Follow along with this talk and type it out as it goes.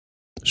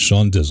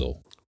Sean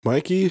Dizzle.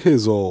 Mikey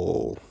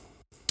Hizzle.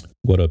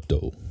 What up,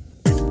 though?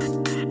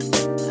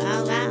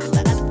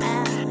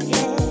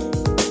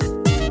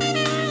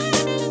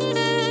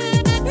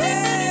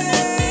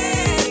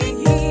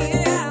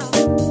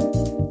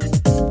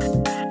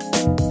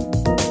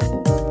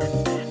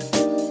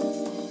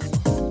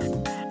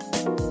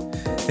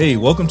 Hey,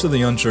 welcome to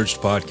the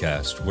Unchurched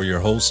Podcast, where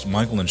your hosts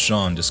Michael and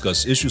Sean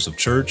discuss issues of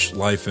church,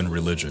 life, and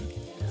religion.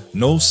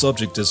 No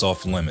subject is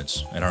off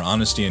limits, and our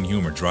honesty and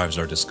humor drives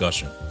our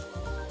discussion.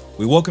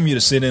 We welcome you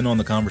to sit in on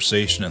the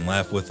conversation and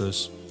laugh with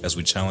us as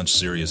we challenge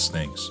serious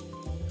things.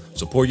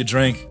 So pour your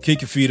drink,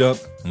 kick your feet up,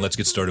 and let's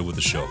get started with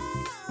the show.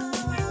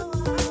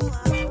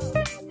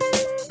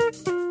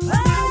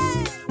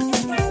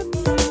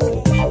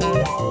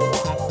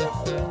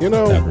 You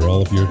know, After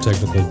all of your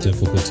technical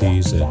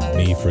difficulties and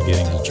me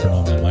forgetting to turn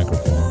on my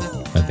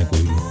microphone, I think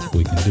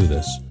we can do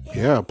this.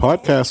 yeah,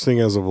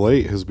 podcasting as of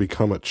late has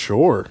become a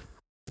chore.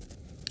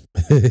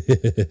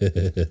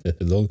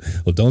 Don't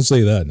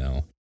say that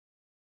now.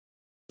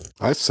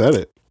 I said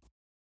it.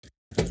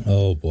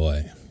 Oh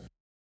boy.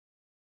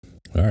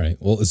 All right.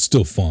 Well, it's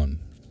still fun.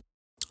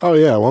 Oh,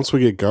 yeah, once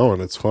we get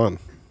going, it's fun.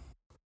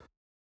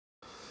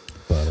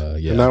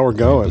 But yeah. And now we're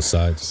going.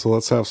 Besides, So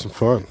let's have some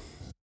fun.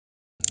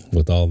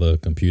 with all the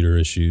computer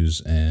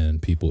issues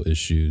and people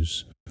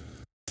issues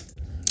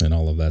and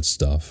all of that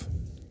stuff.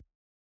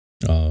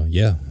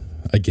 Yeah,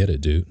 I get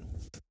it, dude.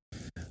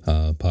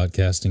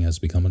 Podcasting has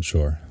become a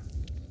chore.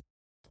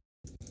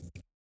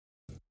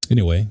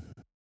 Anyway,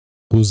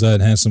 who's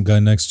that handsome guy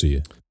next to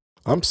you?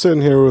 I'm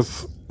sitting here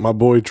with my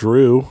boy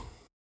Drew.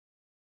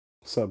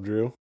 What's up,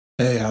 Drew?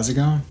 Hey, how's it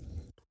going?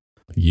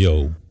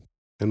 Yo.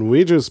 And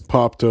we just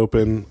popped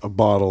open a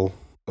bottle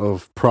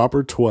of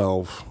Proper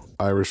 12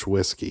 Irish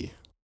whiskey.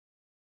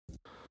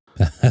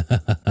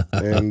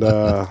 And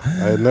I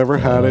had never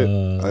had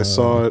it. I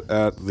saw it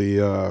at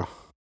the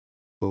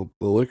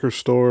liquor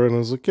store, and I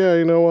was like, yeah,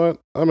 you know what?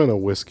 I'm in a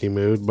whiskey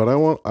mood, but I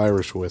want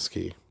Irish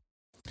whiskey.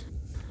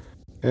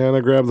 And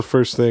I grabbed the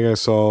first thing I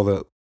saw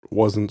that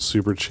wasn't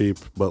super cheap,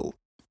 but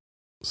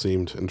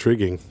seemed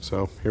intriguing.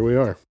 So here we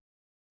are.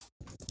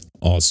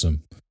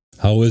 Awesome.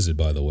 How is it,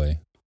 by the way?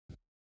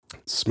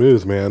 It's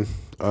smooth, man.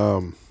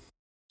 I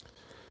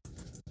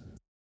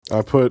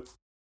put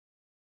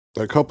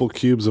a couple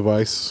cubes of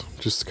ice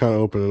just to kind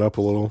of open it up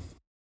a little.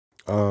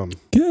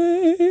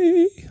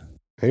 Gay.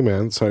 Hey,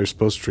 man, that's how you're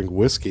supposed to drink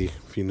whiskey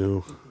if you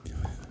knew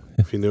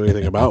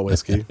anything about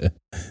whiskey.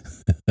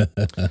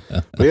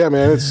 But yeah,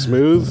 man, it's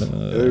smooth.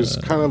 There's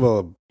kind of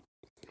a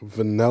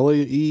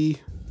vanilla-y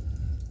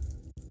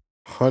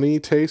honey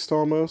taste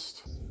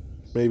almost.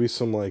 Maybe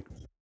some, like,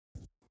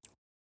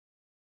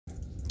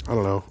 I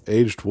don't know,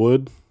 aged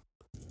wood.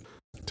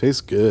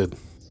 Tastes good.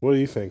 What do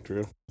you think,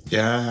 Drew?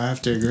 Yeah, I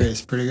have to agree.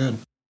 It's pretty good.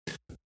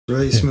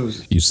 Really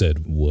smooth. You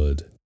said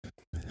wood.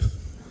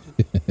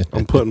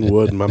 I'm putting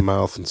wood in my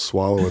mouth and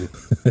swallowing.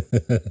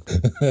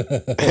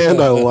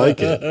 And I like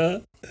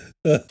it.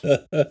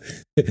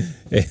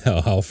 Hey,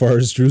 how far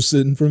is Drew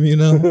sitting from you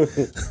now?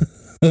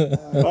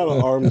 About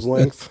an arm's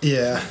length.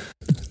 Yeah.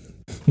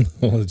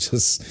 Oh,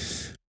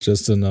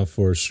 just enough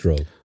for a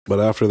stroke. But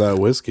after that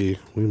whiskey,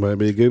 we might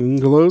be getting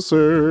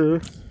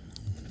closer.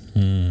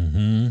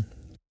 Mm-hmm.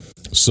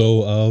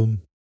 So,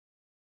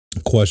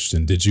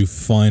 question: did you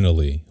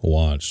finally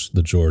watch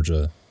the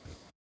Georgia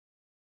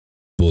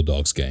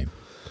Bulldogs game?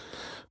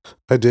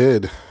 I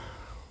did.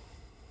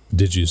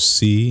 Did you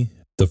see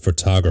the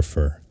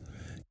photographer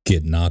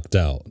get knocked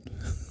out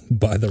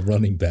by the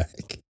running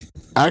back?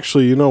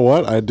 Actually, you know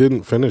what? I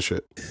didn't finish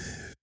it.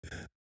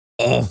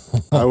 Oh.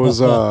 I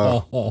was,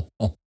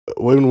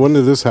 when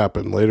did this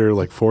happen? Later,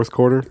 like fourth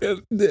quarter?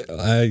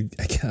 I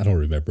don't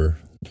remember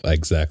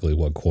exactly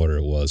what quarter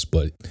it was,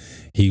 but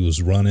he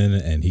was running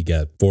and he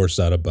got forced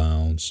out of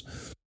bounds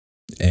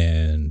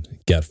and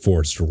got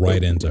forced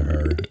right into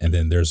her. And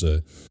then there's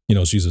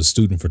she's a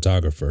student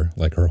photographer.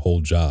 Like, her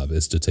whole job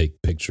is to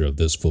take picture of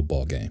this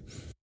football game.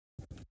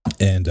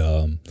 And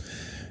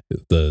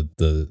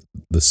the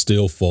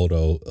still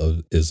photo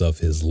is of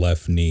his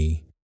left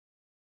knee,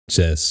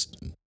 just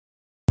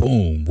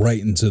boom,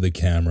 right into the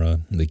camera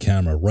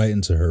right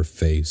into her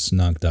face,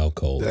 knocked out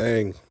cold.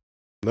 Dang.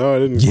 No, I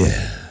didn't.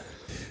 Yeah.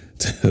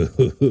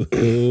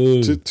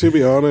 To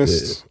be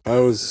honest, I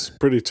was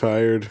pretty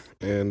tired,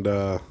 and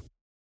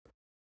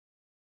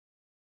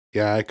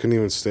yeah, I couldn't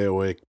even stay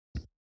awake.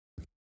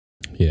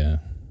 Yeah.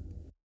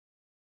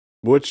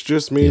 Which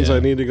just means Yeah. I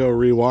need to go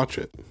rewatch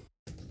it.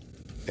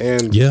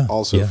 And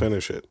also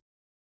finish it.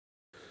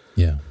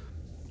 Yeah.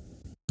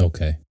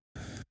 Okay.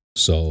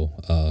 So,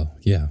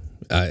 yeah.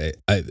 I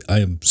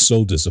am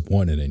so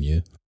disappointed in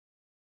you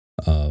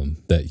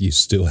that you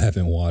still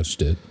haven't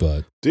watched it,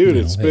 but dude,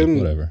 it's been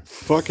whatever.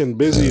 Fucking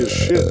busy as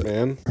shit,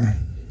 man.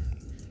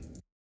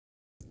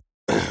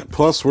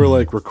 Plus, we're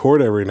like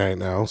record every night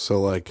now, so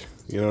like,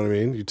 you know what I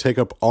mean? You take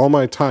up all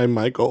my time,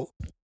 Michael.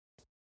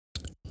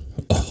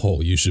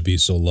 Oh, you should be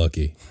so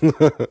lucky.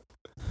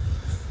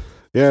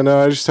 Yeah, no,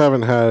 I just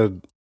haven't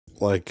had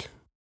like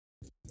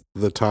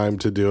the time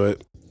to do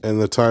it. and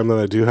the time that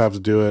I do have to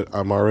do it,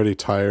 I'm already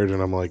tired,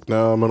 and I'm like,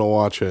 no, I'm gonna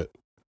watch it.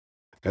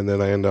 And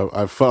then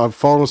I've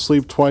fallen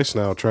asleep twice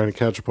now trying to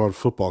catch up on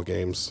football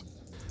games.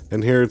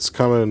 And here it's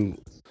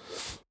coming.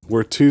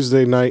 We're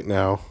Tuesday night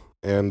now,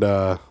 and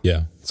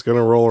Yeah. it's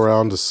gonna roll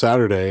around to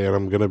Saturday, and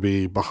I'm gonna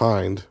be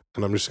behind,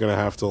 and I'm just gonna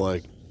have to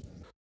like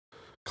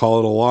call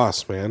it a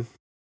loss, man.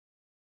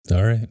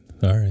 All right.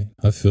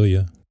 I feel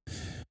you.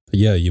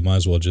 Yeah, you might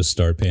as well just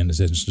start paying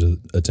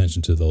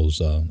attention to those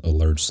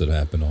alerts that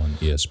happen on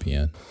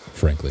ESPN.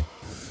 Frankly.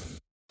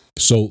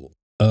 So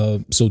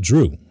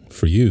Drew,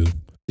 for you,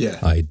 Yeah.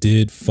 I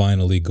did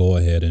finally go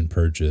ahead and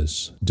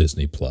purchase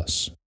Disney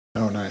Plus.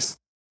 Oh, nice.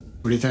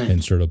 What do you think?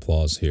 Insert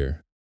applause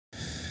here.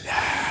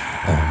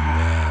 Oh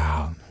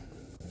man,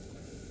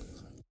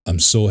 I'm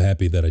so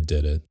happy that I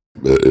did it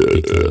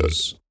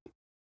because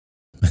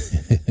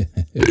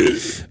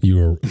you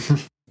were.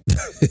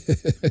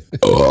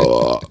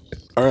 All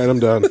right, I'm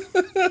done.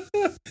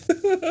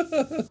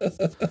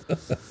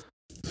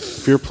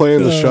 If you're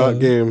playing the shot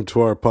game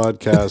to our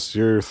podcast,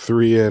 you're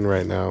 3 in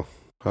right now.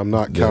 I'm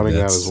not counting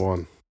that as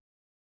one.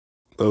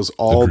 Those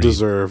all Agreed.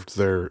 deserved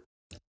their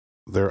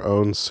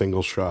own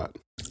single shot.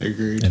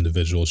 Agreed.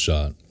 Individual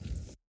shot.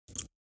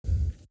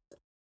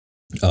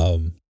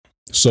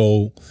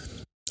 So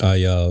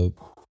I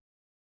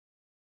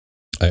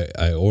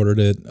ordered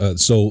it.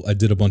 So I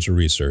did a bunch of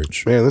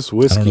research. Man, this I don't know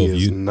whiskey if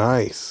is you-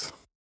 nice.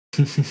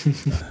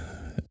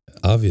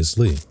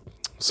 Obviously,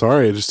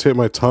 Sorry, it just hit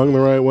my tongue the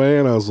right way,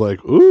 and I was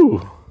like,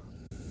 ooh.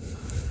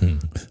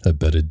 I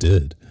bet it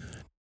did.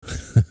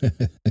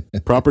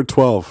 Proper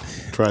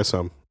 12. Try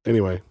some.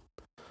 Anyway,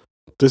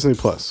 Disney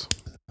Plus.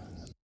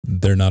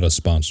 They're not a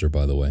sponsor,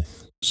 by the way.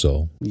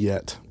 So,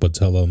 Yet. but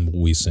tell them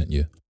we sent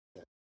you.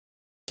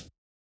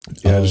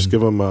 Yeah, just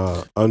give them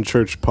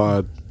Unchurched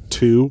Pod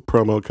 2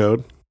 promo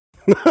code.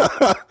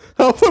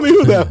 How funny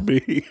would that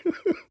be?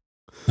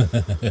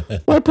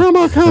 My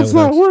promo code's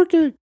not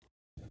working.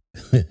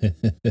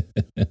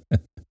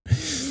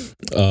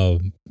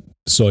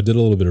 So I did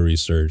a little bit of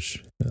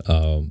research.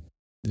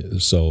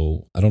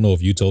 So I don't know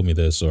if you told me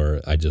this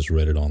or I just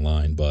read it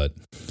online, but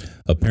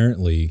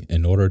apparently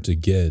in order to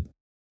get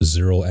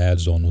 0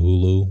 ads on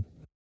Hulu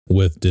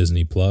with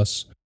Disney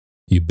Plus,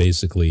 you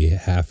basically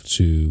have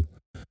to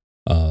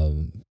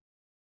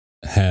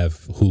have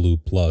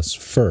Hulu Plus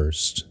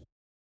first.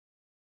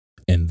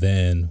 And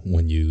then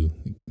when you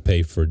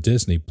pay for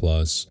Disney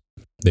Plus,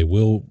 they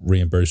will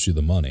reimburse you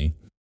the money,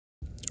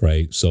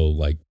 right? So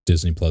like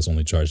Disney Plus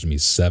only charged me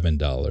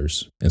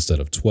 $7 instead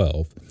of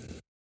 $12.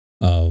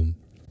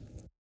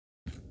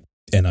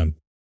 And I'm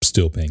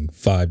still paying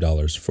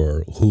 $5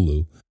 for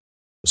Hulu.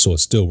 So it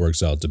still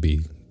works out to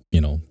be,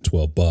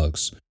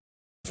 $12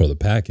 for the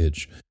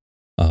package.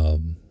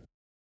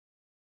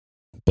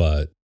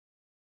 But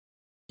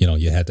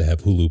you had to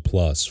have Hulu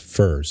Plus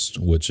first,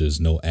 which is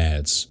no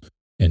ads,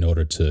 in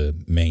order to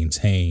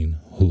maintain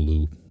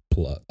Hulu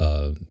Plus,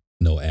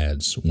 no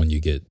ads when you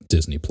get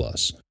Disney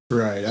Plus.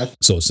 Right.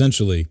 So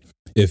essentially,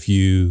 if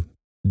you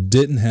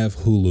didn't have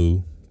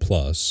Hulu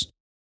Plus,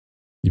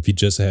 if you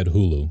just had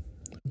Hulu,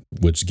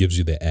 which gives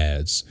you the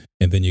ads,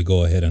 and then you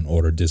go ahead and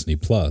order Disney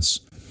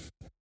Plus,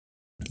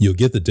 you'll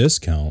get the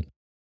discount,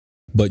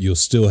 but you'll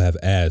still have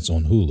ads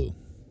on Hulu.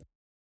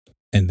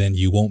 And then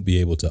you won't be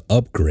able to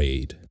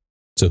upgrade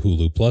to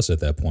Hulu Plus at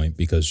that point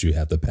because you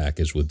have the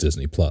package with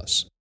Disney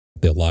Plus.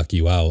 They'll lock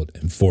you out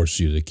and force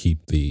you to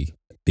keep the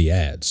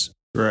ads.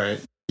 Right.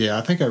 Yeah,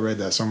 I think I read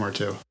that somewhere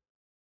too.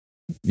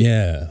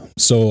 Yeah.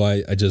 So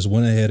I just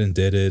went ahead and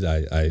did it.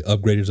 I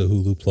upgraded to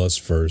Hulu Plus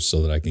first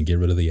so that I can get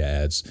rid of the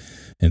ads,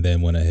 and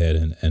then went ahead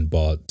and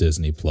bought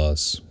Disney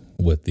Plus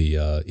with the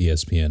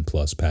ESPN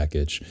Plus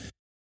package.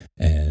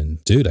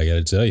 And dude, I got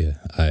to tell you,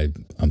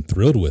 I'm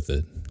thrilled with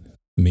it.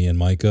 Me and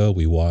Micah,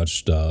 we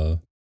watched the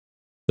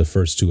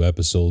first 2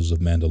 episodes of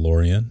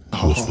Mandalorian,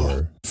 which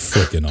were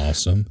freaking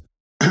awesome.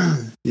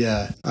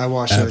 Yeah, I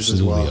watched those as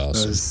Absolutely well.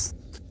 awesome.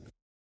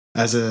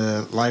 As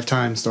a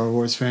lifetime Star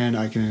Wars fan,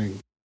 I can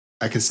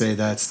say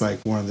that's like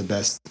one of the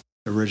best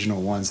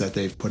original ones that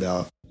they've put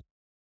out.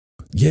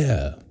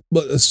 Yeah.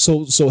 But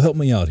so help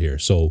me out here.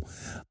 So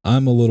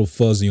I'm a little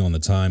fuzzy on the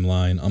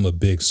timeline. I'm a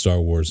big Star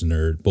Wars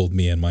nerd. Both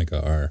me and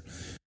Micah are.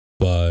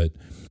 But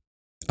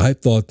I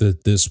thought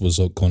that this was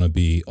going to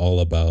be all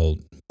about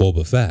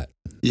Boba Fett.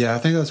 Yeah, I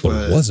think that's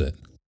But it wasn't.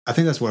 I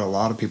think that's what a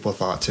lot of people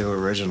thought too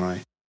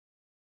originally.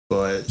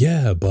 But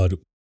Yeah, but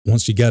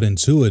once you got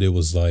into it, it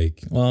was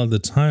like, well, the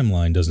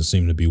timeline doesn't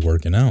seem to be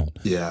working out.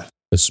 yeah.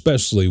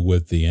 Especially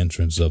with the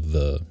entrance of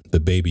the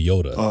baby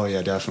Yoda. Oh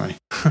yeah, definitely.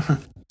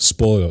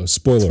 Spoiler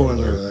Spoiler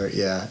alert. alert.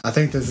 Yeah, I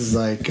think this is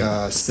like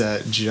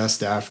set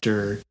just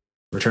after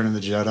Return of the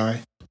Jedi,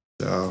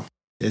 so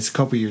it's a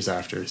couple years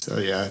after. So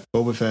yeah,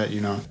 Boba Fett.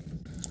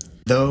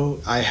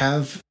 Though I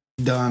have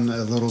done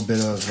a little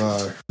bit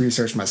of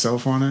research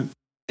myself on it,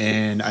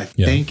 and I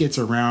think it's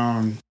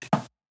around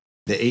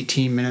the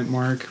 18-minute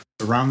mark,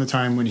 around the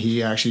time when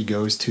he actually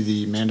goes to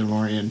the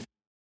Mandalorian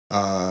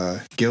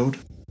guild.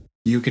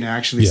 You can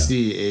actually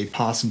see a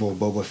possible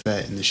Boba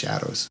Fett in the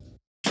shadows.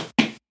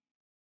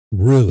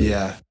 Really?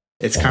 Yeah.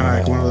 It's kind of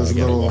like one of those I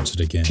gotta little watch it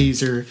again.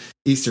 teaser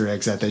Easter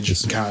eggs that they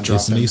just kind of drop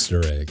It's an in.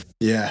 Easter egg.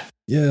 Yeah.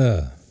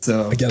 Yeah.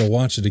 So I gotta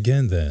watch it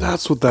again then.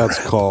 That's what that's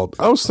called.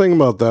 I was thinking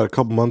about that a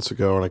couple months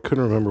ago, and I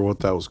couldn't remember what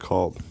that was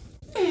called.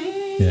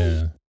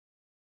 Yeah.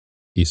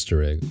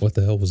 Easter egg. What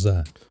the hell was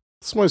that?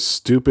 It's my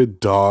stupid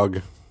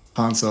dog.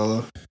 Han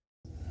Solo.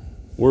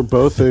 We're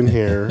both in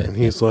here, and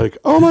he's like,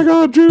 "Oh my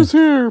God, Drew's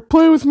here!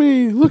 Play with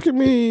me! Look at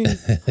me!"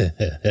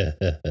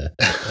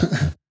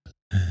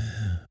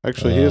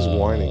 Actually, he is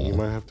whining. You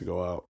might have to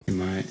go out. You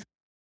might.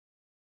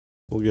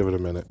 We'll give it a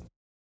minute.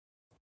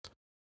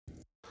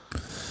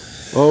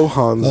 Oh,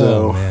 Hanzo.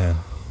 Oh, man.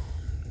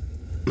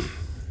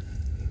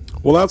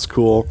 Well, that's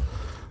cool.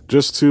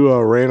 Just to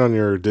rain on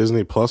your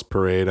Disney Plus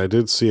parade, I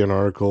did see an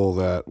article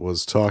that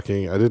was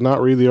talking. I did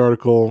not read the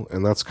article,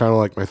 and that's kind of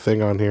like my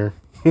thing on here.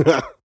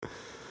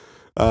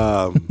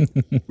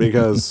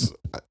 Because,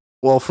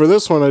 well, for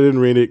this one, I didn't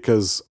read it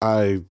because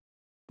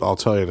I'll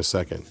tell you in a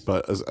second.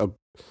 But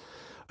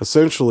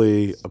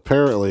essentially,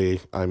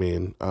 apparently,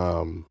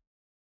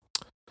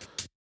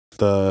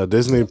 the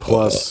Disney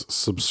Plus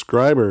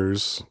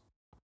subscribers,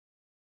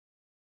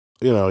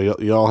 you know,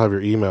 you all have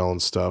your email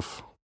and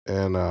stuff.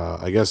 And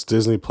I guess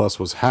Disney Plus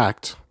was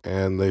hacked,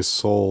 and they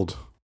sold.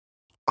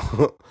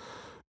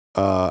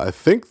 I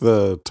think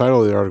the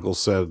title of the article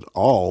said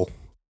all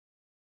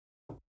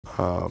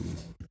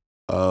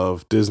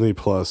of Disney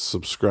Plus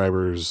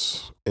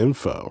subscribers'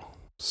 info.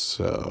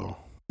 So,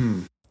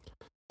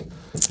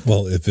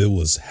 Well, if it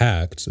was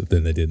hacked,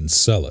 then they didn't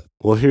sell it.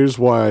 well, here's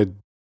why.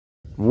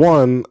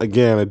 One,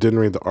 again, I didn't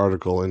read the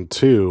article, and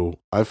two,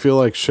 I feel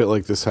like shit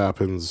like this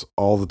happens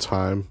all the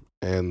time,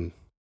 and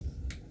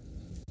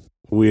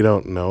we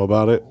don't know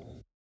about it.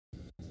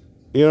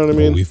 You know what I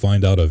mean? Well, we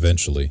find out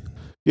eventually.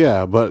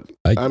 Yeah, but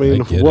I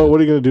mean, get what it.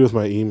 are you going to do with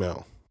my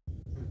email?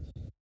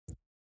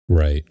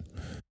 Right.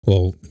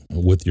 Well,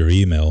 with your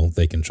email,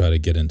 they can try to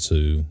get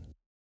into,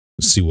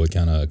 see what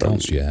kind of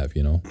accounts you have,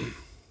 you know?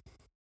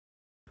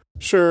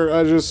 Sure,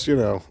 I just, I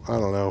don't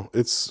know.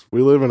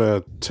 We live in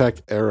a tech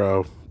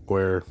era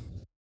where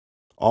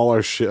all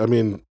our shit, I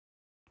mean,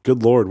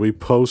 good Lord, we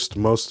post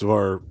most of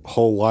our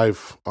whole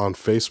life on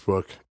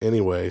Facebook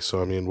anyway.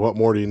 So, I mean, what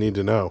more do you need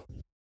to know?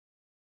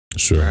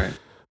 Sure. Right.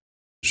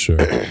 Sure.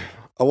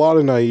 A lot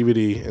of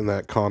naivety in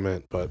that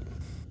comment, but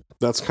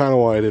that's kind of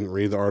why I didn't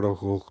read the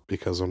article,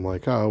 because I'm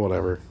like, oh,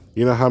 whatever.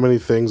 You know how many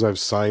things I've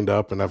signed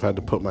up and I've had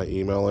to put my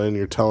email in?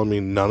 You're telling me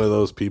none of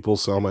those people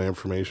sell my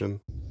information?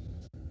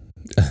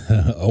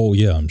 Oh,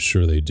 yeah, I'm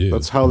sure they do.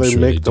 That's how I'm they sure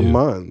make the do.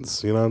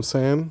 muns. You know what I'm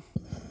saying?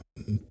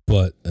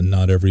 But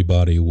not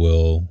everybody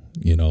will,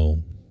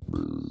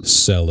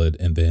 sell it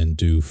and then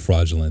do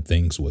fraudulent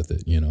things with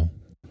it,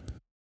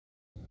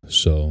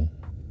 So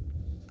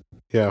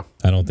Yeah.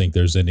 I don't think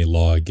there's any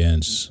law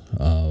against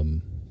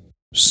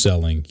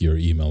selling your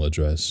email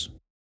address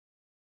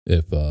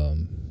if,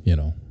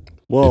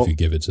 Well, if you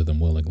give it to them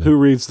willingly. who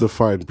reads the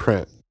fine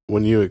print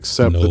when you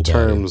accept Nobody. the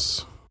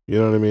terms? You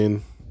know what I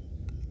mean?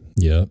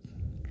 Yep.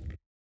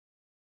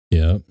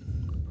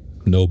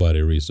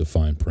 Nobody reads the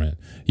fine print.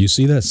 You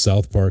see that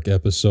South Park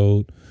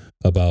episode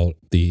about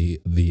the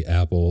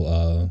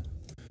Apple,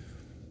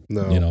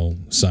 No.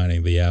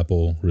 signing the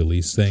Apple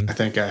release thing? I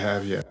think I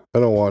have, yeah. I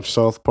don't watch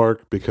South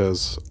Park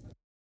because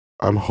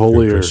I'm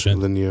holier Christian.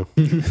 than you.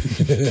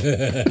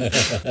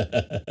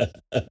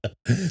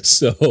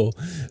 So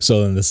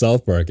in the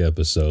South Park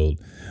episode,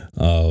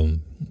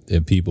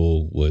 if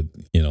people would,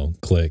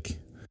 click,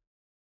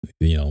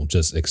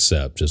 just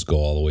accept, just go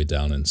all the way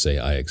down and say,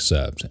 I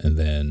accept. And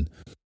then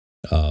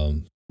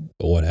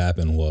what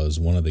happened was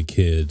one of the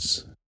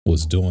kids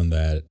was doing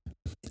that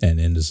and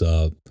ends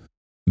up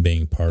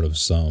being part of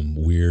some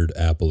weird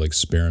Apple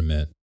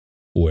experiment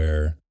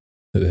where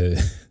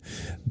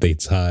they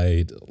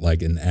tied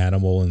like an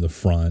animal in the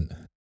front,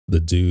 the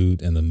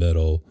dude in the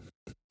middle,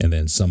 and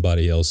then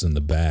somebody else in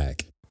the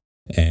back,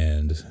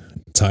 and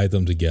tied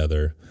them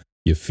together.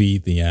 You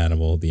feed the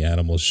animal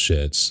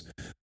shits.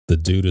 The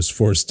dude is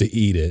forced to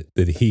eat it,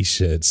 then he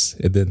shits,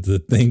 and then the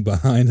thing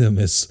behind him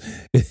is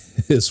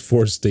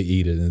forced to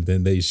eat it, and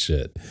then they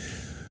shit.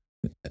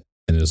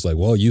 And it's like,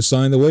 well, you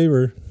signed the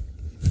waiver.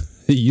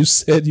 You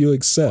said you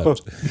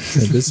accept,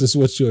 and this is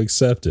what you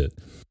accepted.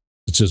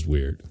 It's just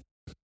weird.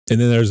 And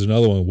then there's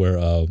another one where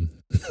on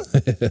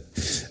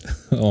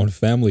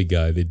Family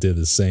Guy, they did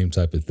the same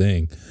type of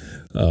thing,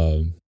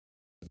 or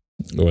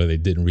they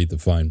didn't read the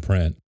fine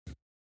print.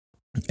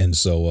 And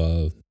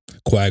so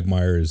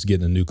Quagmire is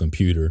getting a new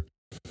computer,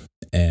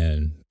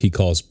 and he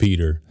calls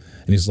Peter,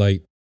 and he's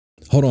like,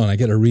 hold on, I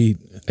gotta read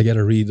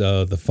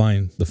the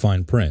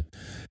fine print.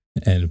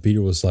 And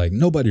Peter was like,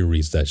 nobody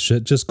reads that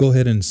shit. Just go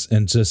ahead and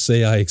just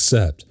say I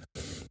accept.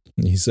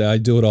 And he said, I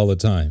do it all the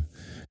time.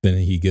 Then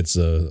he gets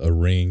a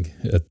ring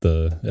at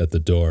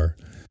the door,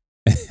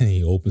 and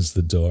he opens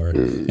the door,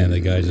 and the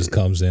guy just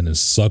comes in and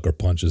sucker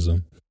punches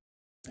him.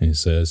 And he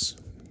says,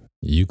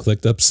 you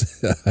clicked up,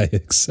 I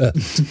accept.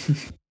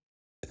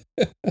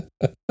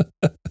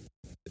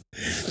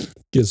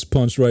 Gets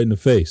punched right in the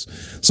face.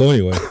 So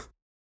anyway.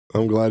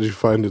 I'm glad you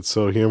find it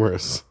so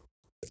humorous.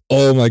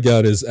 Oh my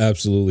God, it's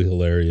absolutely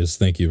hilarious.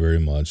 Thank you very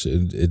much.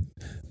 It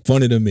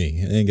funny to me.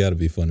 It ain't got to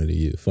be funny to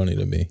you. Funny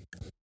to me.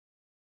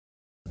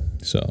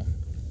 So,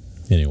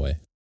 anyway,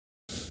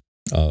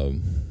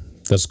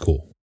 that's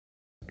cool.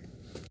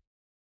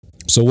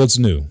 So what's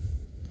new?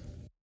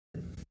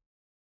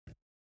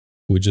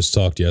 We just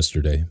talked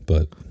yesterday,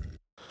 but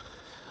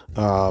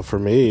For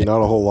me,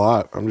 not a whole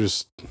lot. I'm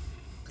just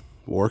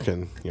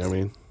working, you know what I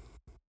mean?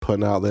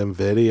 Putting out them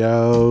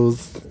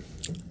videos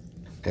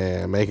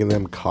and making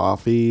them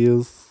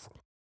coffees.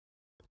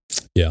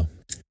 yeah.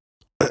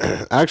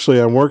 Actually,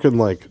 I'm working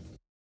like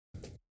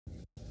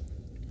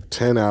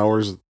 10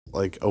 hours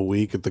like a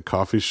week at the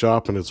coffee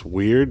shop, and it's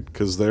weird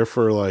because there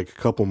for like a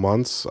couple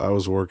months I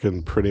was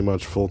working pretty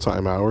much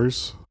full-time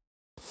hours.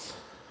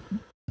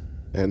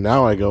 And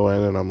now I go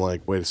in and I'm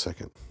like, wait a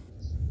second.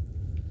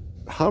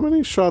 How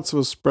many shots of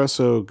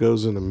espresso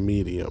goes in a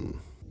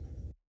medium?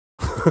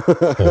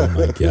 Oh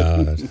my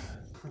God.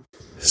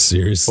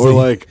 Seriously? Or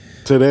like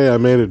today I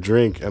made a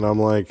drink and I'm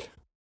like,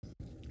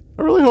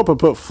 I really hope I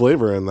put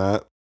flavor in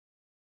that.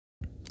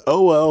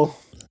 Oh well.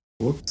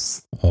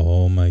 Whoops.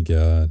 Oh my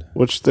God.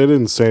 Which they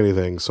didn't say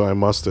anything, so I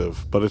must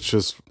have. But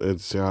it's I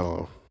don't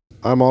know.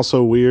 I'm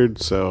also weird,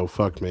 so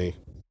fuck me.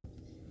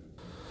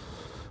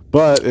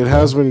 But it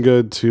has been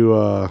good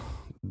to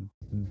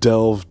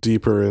delve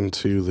deeper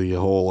into the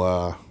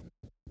whole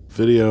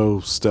video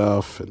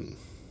stuff, and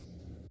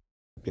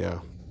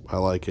yeah, I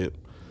like it.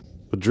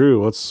 But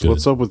Drew,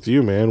 what's up with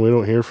you, man? We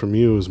don't hear from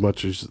you as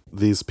much as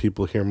these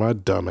people hear my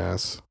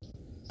dumbass.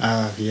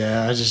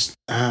 Yeah, I just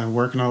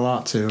working a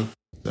lot too.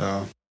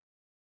 So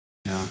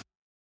yeah.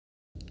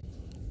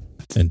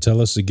 And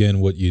tell us again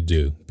what you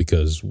do,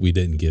 because we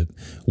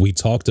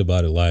talked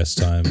about it last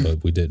time,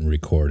 but we didn't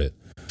record it.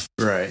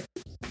 Right.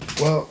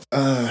 Well,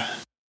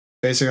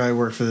 basically I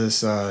work for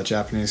this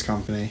Japanese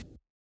company.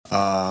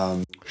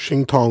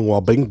 Shing tong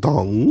wa bing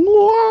tong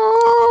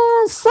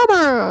wa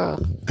summer.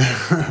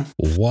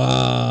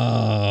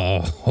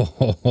 Wow.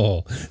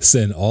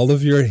 Send all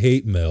of your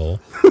hate mail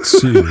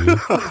to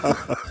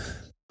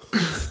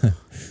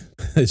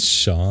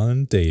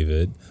Sean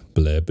David,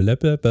 blah, blah,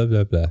 blah, blah,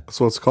 blah, blah, That's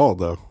what it's called,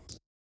 though.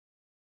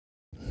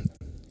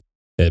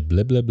 at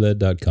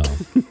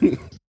blahblahblah.com.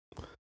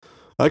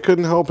 I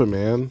couldn't help it,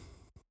 man.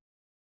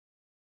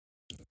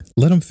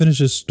 Let him finish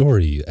his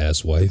story, you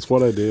asswipe. That's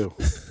what I do.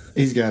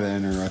 He's got to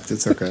interrupt.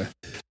 It's okay.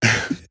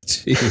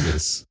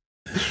 Jesus.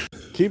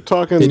 Keep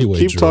talking. Anyway,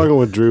 keep Drew. talking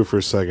with Drew for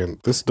a second.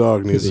 This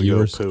dog needs to go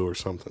Yours? poo or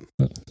something.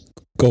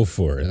 Go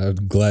for it.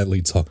 I'd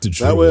gladly talk to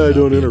Drew. That way I and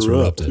not don't be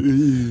interrupt.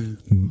 interrupted.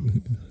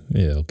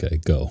 Yeah, okay,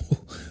 go.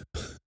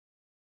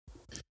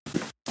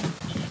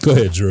 Go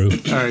ahead, Drew. All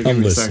right, give I'm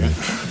me listening. a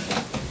second.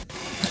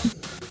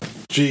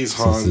 Jeez, This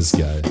Hans. is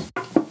this guy.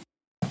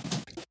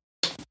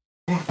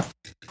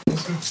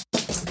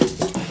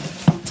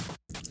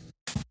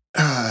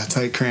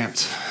 Tight,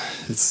 cramped.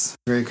 It's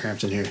very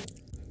cramped in here.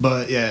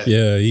 But yeah.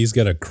 Yeah, he's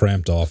got a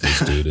cramped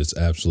office, dude. It's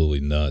absolutely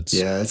nuts.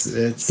 Yeah,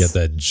 it's Got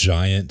that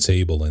giant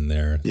table in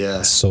there. Yeah.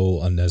 It's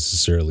so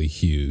unnecessarily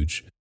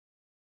huge.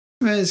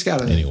 I mean, it's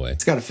gotta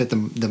fit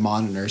the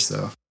monitor,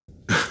 so.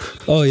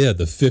 Oh yeah,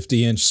 the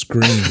 50-inch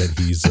screen that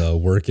he's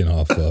working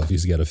off of.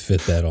 He's got to fit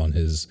that on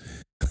his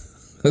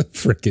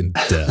freaking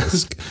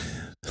desk.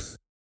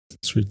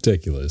 It's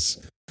ridiculous.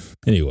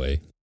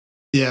 Anyway.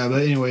 Yeah,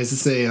 but anyways,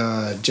 it's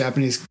a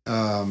Japanese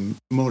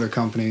motor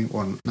company.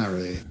 Well, not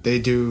really. They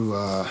do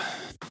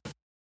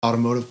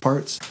automotive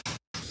parts,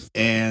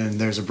 and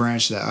there's a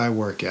branch that I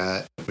work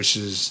at, which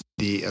is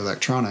the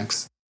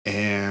electronics.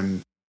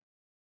 And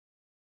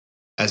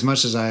as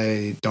much as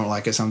I don't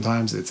like it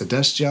sometimes, it's a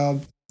desk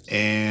job,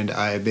 and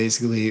I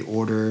basically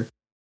order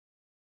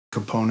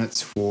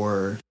components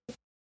for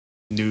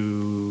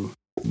new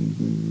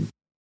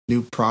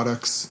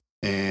products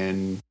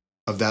and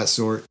of that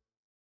sort.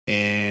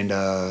 And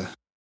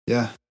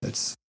yeah,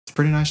 it's a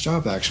pretty nice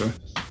job, actually.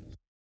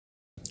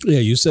 Yeah,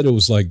 you said it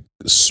was like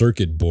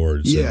circuit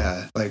boards.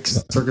 Yeah, like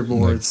circuit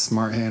boards,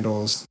 smart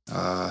handles,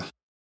 the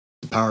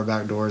power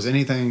back doors,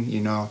 anything,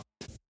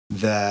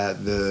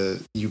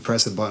 that you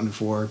press a button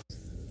for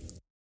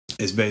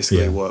is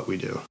basically what we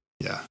do.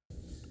 Yeah.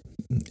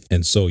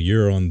 And so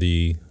you're on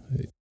the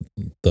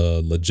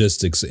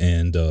logistics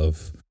end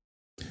of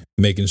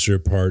making sure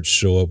parts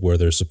show up where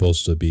they're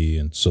supposed to be,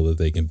 and so that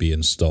they can be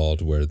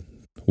installed where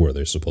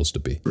they're supposed to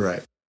be.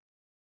 Right.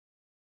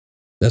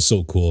 That's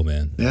so cool,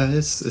 man. Yeah,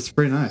 it's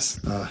pretty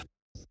nice.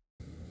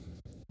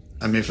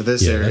 I mean, for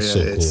this Yeah, area, that's so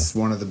it's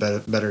one of the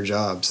better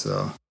jobs.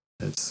 So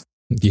it's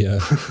Yeah.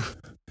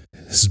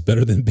 It's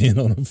better than being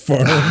on a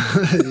farm.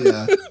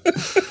 yeah.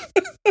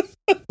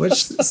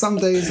 Which some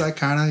days I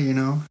kind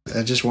of,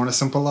 I just want a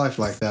simple life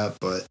like that,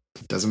 but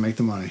it doesn't make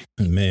the money.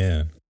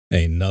 Man,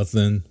 ain't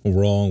nothing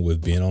wrong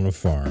with being on a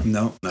farm.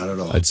 No, not at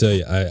all. I tell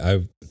you,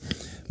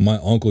 my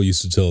uncle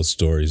used to tell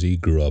stories. He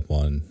grew up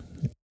in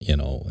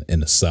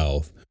the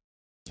South,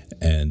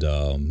 and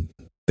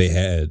they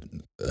had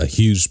a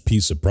huge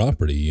piece of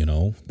property,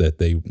 that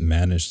they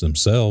managed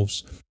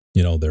themselves,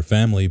 their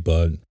family.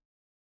 But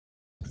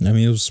I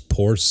mean, it was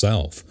poor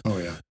South. Oh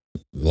yeah.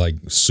 like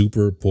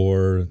super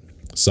poor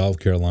South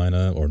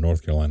Carolina or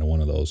North Carolina,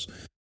 one of those,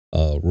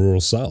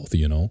 rural South,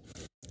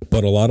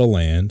 but a lot of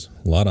land,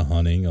 a lot of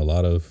hunting, a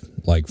lot of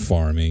like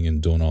farming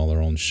and doing all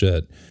their own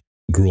shit,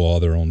 grew all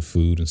their own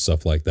food and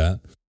stuff like that.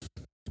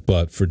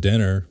 But for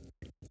dinner,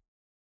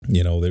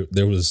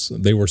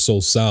 they were so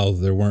South,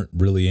 there weren't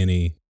really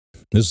any.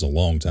 This is a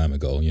long time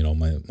ago.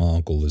 My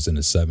uncle is in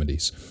his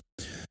 70s.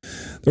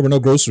 There were no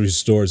grocery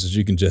stores that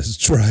you can just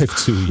drive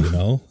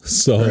to,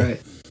 So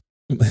Right.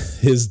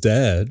 his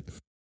dad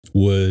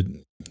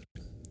would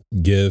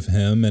give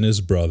him and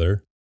his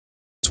brother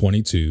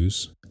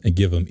 22s and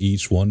give them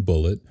each one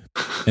bullet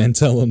and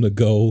tell them to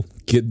go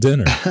get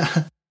dinner.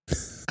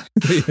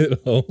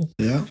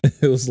 Yeah.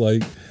 It was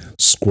like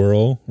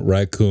squirrel,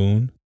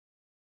 raccoon,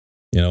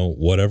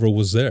 whatever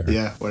was there.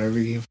 Yeah. Whatever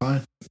you can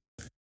find.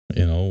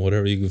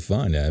 Whatever you could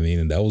find. I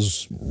mean, that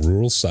was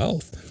rural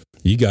South.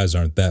 You guys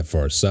aren't that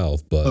far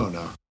south, but Oh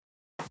no.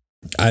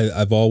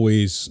 I've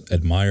always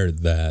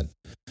admired that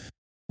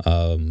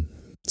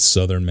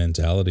Southern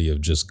mentality of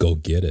just go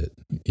get it,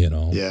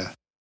 Yeah.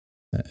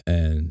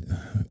 and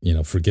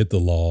forget the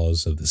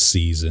laws of the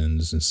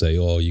seasons and say,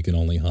 oh, you can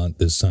only hunt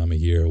this time of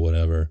year or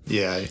whatever.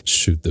 Yeah.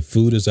 Shoot, the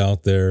food is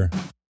out there.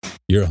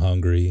 You're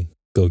hungry.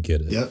 Go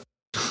get it. Yep.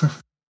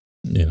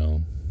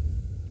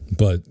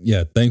 But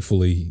yeah,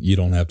 thankfully you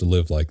don't have to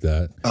live like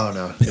that. Oh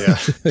no. Yeah.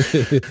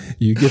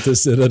 You get to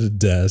sit at a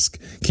desk,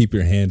 keep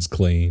your hands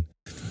clean,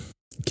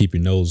 keep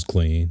your nose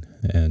clean,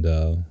 and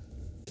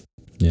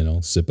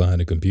sit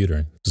behind a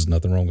computer. There's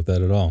nothing wrong with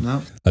that at all.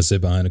 No. I sit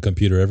behind a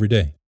computer every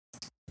day.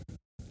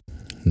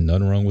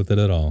 Nothing wrong with it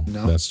at all.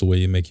 No. That's the way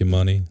you make your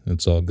money.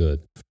 It's all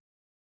good.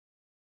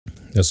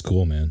 That's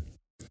cool, man.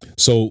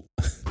 So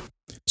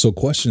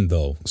question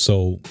though.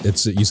 So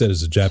you said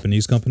it's a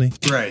Japanese company?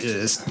 Right. It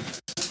is.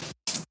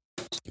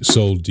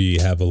 So do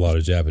you have a lot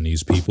of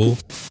Japanese people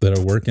that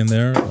are working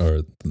there,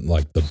 or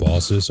like the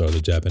bosses are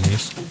the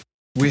Japanese?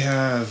 We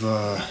have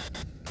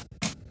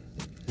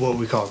what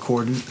we call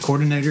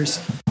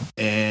coordinators,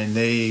 and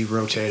they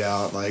rotate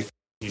out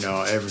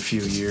every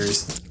few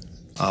years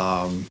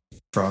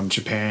from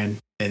Japan,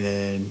 and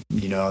then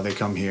they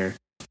come here,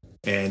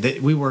 and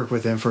we work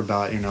with them for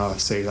about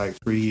say like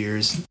 3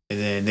 years, and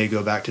then they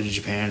go back to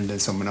Japan, and then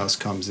someone else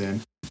comes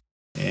in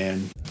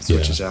and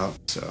switches out.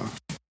 So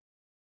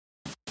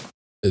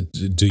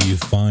do you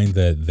find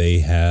that they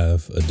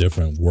have a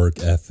different work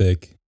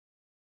ethic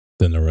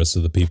than the rest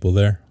of the people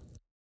there?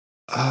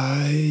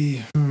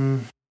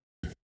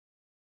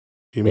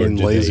 You Or mean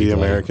do lazy they, like-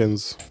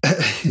 Americans?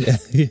 Yeah.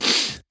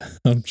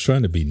 I'm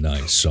trying to be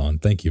nice, Sean.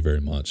 Thank you very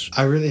much.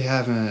 I really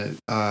haven't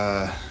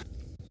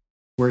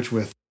worked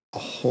with a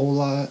whole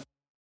lot,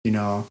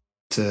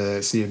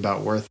 to see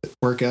about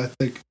work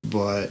ethic,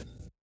 but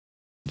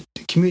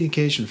the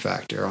communication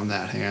factor on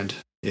that hand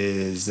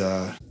is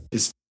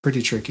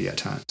pretty tricky at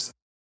times.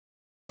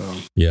 So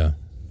Yeah.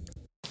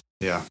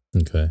 yeah,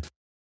 Okay.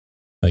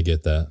 I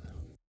get that.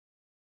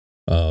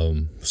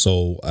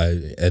 So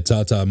at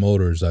Tata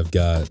Motors, we've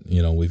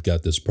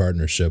got this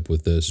partnership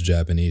with this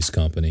Japanese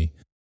company,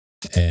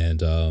 and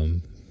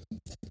the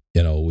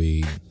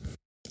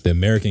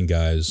American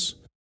guys,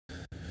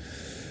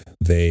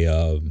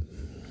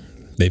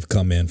 they've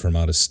come in from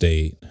out of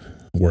state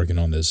working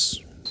on this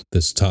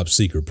top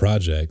secret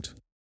project,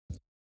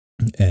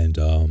 and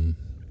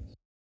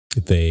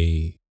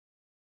they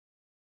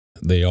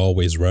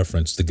always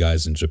reference the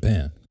guys in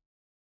Japan.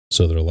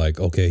 So they're like,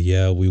 okay,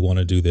 yeah, we want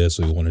to do this,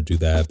 we want to do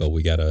that, but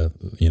we got to,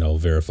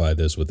 verify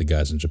this with the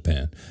guys in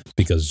Japan,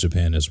 because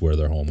Japan is where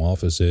their home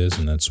office is,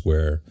 and that's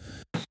where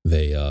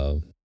they,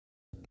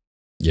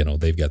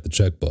 they've got the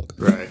checkbook.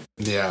 right.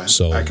 Yeah,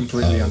 So, I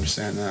completely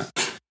understand that.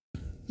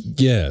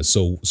 Yeah,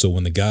 so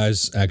when the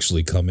guys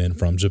actually come in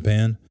from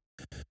Japan,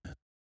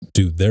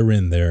 dude, they're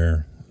in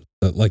there,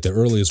 like the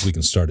earliest we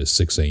can start is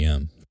 6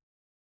 a.m.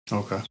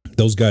 Okay.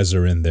 Those guys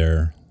are in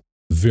there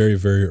very,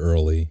 very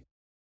early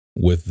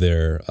with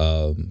their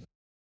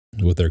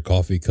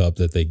coffee cup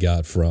that they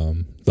got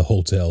from the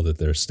hotel that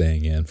they're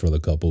staying in for the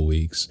couple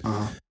weeks,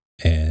 Uh-huh.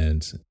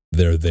 and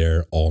they're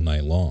there all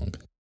night long.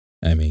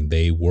 I mean,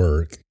 they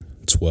work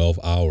 12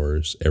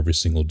 hours every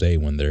single day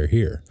when they're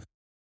here.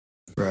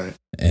 Right.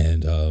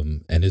 And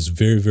it's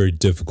very, very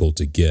difficult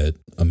to get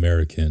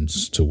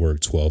Americans to work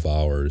 12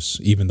 hours,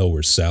 even though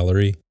we're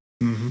salary.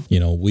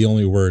 Mm-hmm. We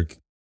only work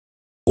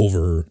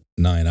over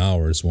 9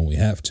 hours when we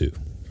have to.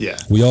 Yeah.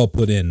 We all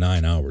put in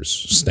 9 hours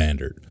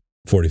standard,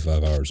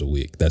 45 hours a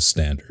week. That's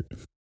standard.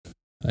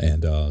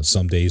 And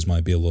some days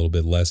might be a little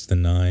bit less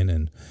than 9,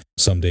 and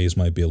some days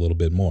might be a little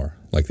bit more.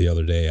 Like the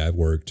other day, I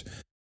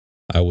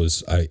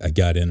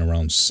got in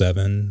around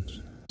 7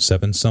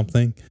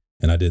 something,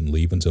 and I didn't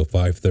leave until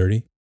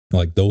 5:30.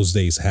 Like those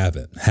days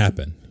happen,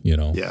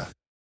 Yeah.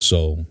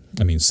 So,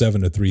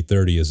 7 to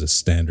 3:30 is a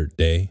standard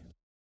day,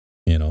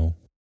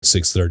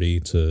 6:30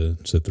 to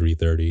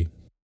 3:30,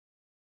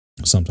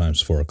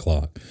 sometimes 4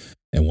 o'clock.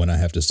 And when I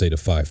have to stay to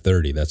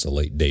 5:30, that's a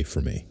late day for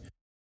me.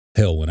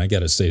 Hell, when I got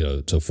to stay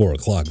to 4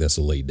 o'clock, that's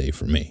a late day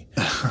for me.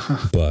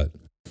 But,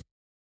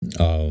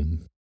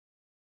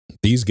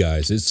 these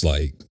guys, it's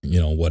like,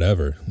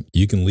 whatever.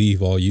 You can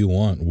leave all you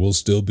want. We'll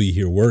still be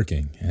here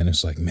working. And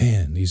it's like,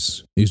 man,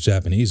 these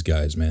Japanese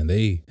guys, man,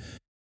 they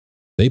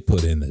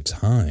put in the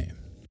time.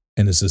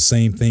 And it's the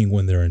same thing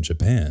when they're in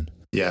Japan.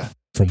 Yeah.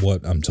 From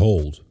what I'm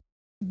told.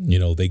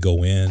 They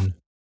go in.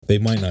 They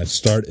might not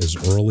start as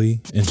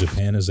early in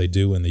Japan as they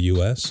do in the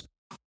US.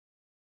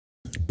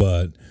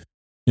 But,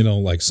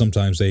 like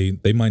sometimes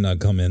they might not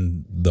come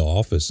in the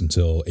office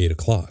until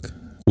 8:00,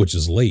 which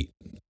is late.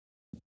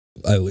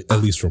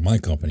 At least for my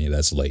company,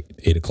 that's late.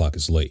 8:00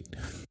 is late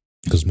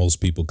because most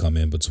people come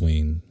in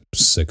between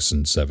 6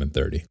 and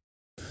 7:30.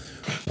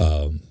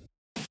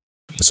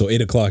 So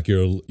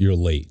 8:00, you're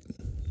late,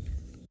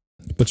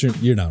 but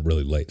you're not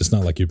really late. It's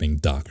not like you're being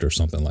docked or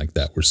something like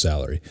that. We're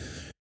salary,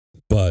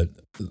 but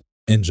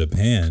in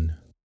Japan,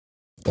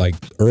 like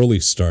early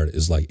start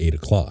is like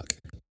 8:00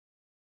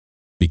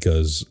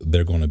 because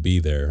they're going to be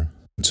there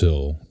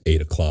till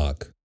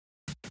 8:00.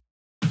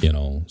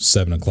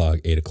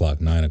 7:00, 8:00,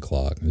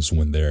 9:00 is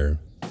when they're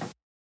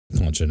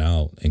punching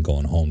out and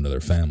going home to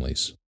their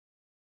families.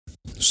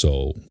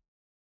 So,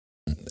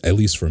 at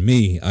least for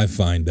me, I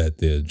find that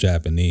the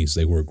Japanese,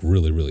 they work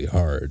really, really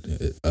hard,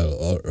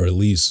 or at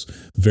least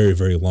very,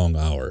 very long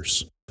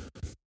hours.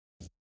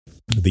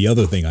 The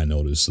other thing I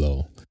noticed,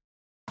 though,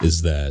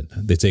 is that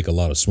they take a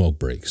lot of smoke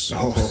breaks.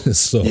 Oh,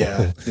 so,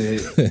 yeah.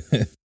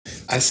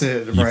 I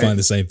said, you right. find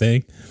the same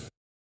thing?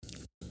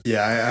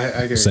 Yeah,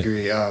 I can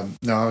agree.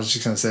 No, I was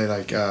just going to say,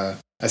 like, I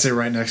sit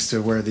right next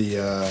to where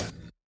the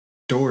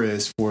door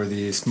is for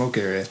the smoke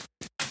area.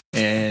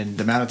 And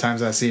the amount of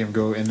times I see him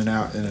go in and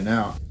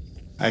out,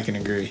 I can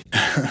agree.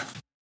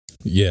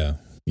 Yeah.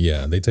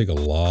 They take a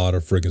lot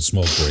of freaking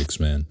smoke breaks,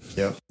 man.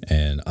 Yep.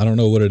 And I don't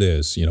know what it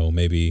is.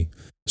 Maybe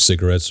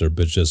cigarettes are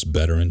just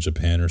better in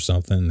Japan or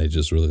something. They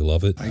just really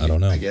love it. I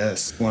don't know. I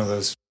guess. One of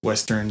those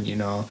Western,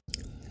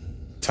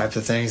 type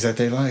of things that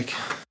they like.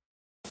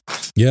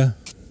 Yeah.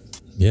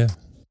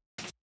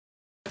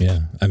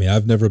 I mean,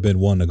 I've never been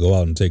one to go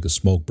out and take a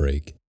smoke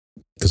break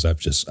because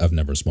I've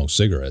never smoked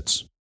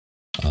cigarettes.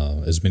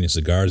 As many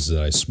cigars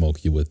that I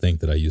smoke, you would think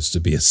that I used to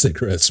be a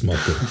cigarette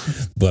smoker,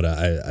 but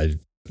I've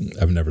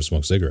never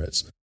smoked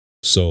cigarettes.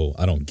 So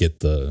I don't get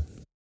that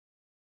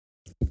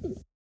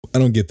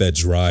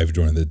drive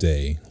during the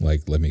day.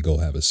 Like, let me go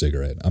have a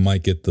cigarette. I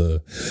might get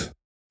the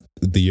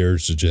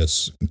urge to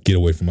just get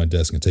away from my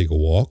desk and take a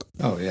walk.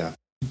 Oh yeah.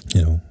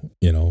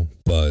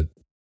 But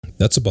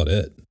that's about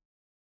it.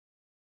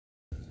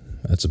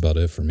 That's about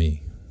it for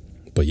me.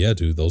 But yeah,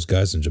 dude, those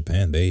guys in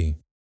Japan,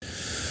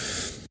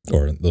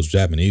 or those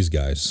Japanese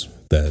guys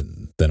that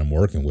I'm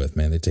working with,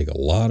 man, they take a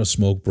lot of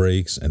smoke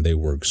breaks and they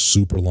work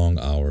super long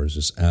hours.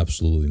 It's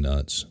absolutely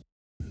nuts.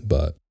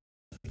 But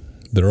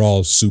they're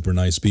all super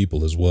nice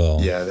people as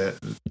well. Yeah,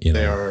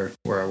 they are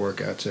where I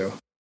work at too.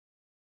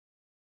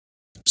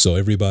 So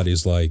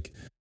everybody's like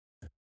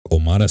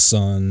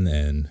Omada-san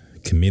and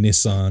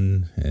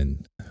Kamine-san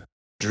and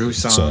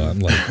Drew-san. So I'm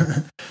like,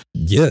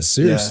 yeah,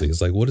 seriously. Yeah.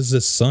 It's like, what is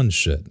this son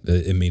shit?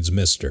 It means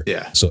Mr.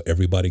 Yeah. So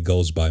everybody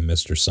goes by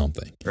Mr.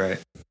 something. Right.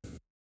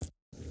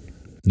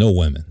 No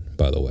women,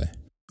 by the way.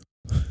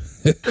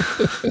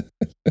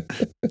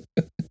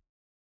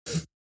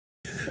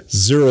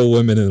 0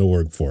 women in the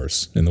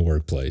workforce, in the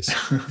workplace.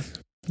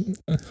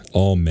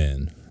 All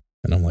men.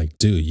 And I'm like,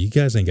 dude, you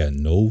guys ain't got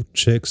no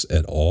chicks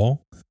at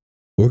all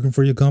working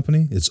for your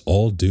company? It's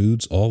all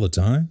dudes all the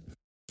time?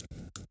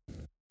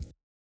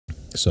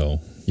 So,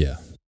 yeah.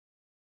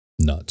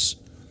 Nuts.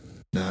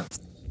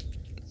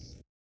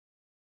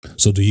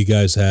 So do you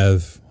guys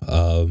have,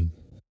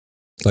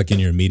 like in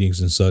your meetings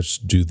and such,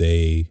 do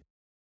they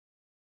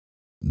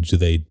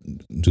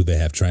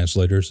have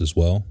translators as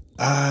well?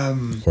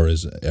 Or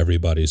is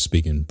everybody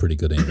speaking pretty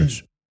good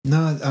English?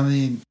 No, I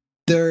mean,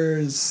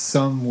 there's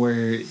some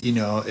where,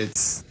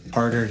 it's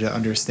harder to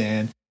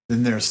understand.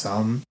 Then there's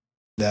some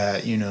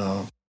that,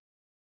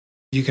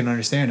 you can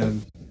understand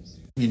them,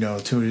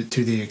 to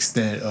the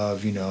extent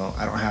of,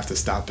 I don't have to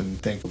stop and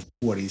think of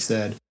what he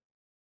said.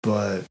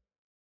 But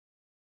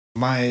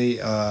my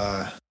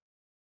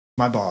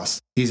boss,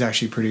 he's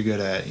actually pretty good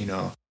at,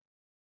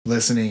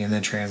 listening and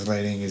then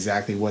translating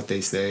exactly what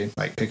they say,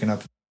 like picking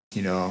up,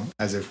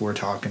 as if we're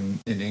talking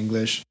in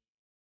English.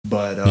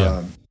 But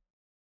a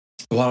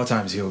lot of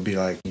times he'll be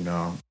like,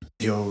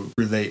 he'll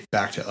relate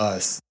back to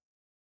us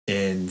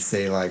and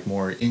say like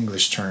more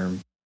English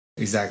term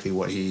exactly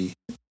what he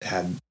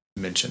had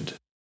mentioned.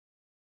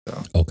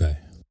 So okay.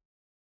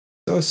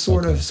 So it's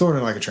sort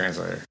of like a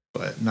translator,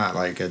 but not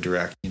like a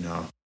direct,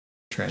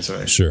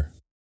 translator. Sure.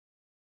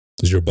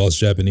 Is your boss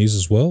Japanese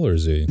as well, or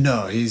is he?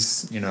 No,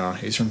 he's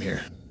from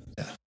here.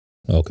 Yeah.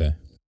 Okay.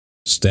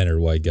 Standard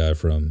white guy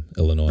from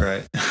Illinois.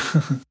 Right.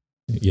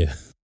 Yeah.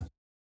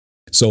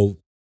 So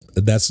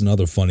that's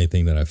another funny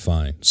thing that I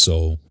find.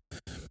 So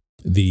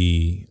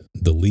the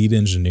lead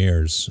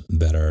engineers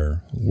that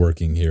are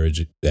working here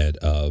at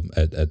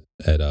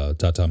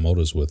Tata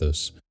Motors with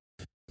us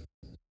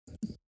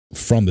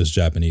from this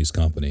Japanese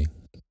company,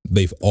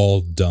 they've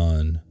all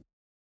done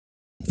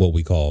what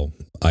we call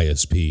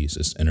ISPs,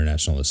 as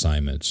international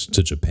assignments,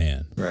 to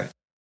Japan. Right.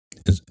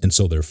 and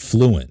so they're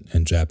fluent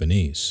in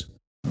Japanese.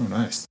 Oh,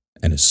 nice.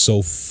 And it's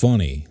so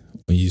funny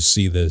when you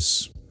see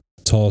this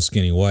tall,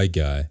 skinny white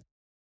guy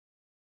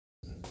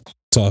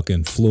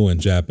talking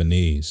fluent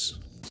Japanese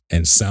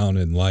and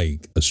sounding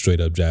like a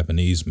straight up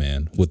Japanese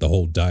man with the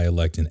whole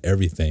dialect and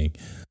everything,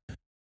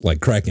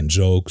 like cracking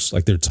jokes,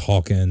 like they're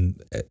talking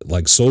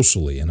like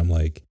socially. And I'm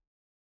like,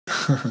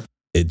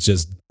 it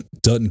just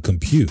doesn't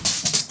compute.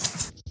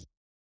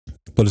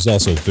 But it's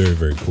also very,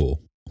 very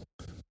cool,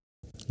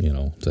 you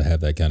know, to have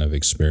that kind of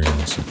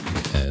experience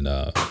and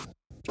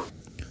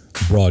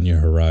broaden your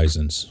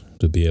horizons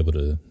to be able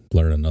to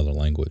learn another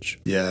language.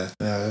 Yeah,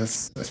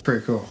 that's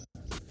pretty cool.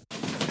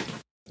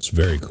 It's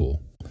very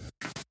cool.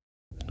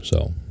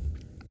 So,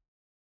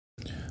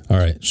 all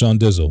right, Sean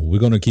Dizzle, we're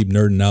going to keep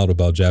nerding out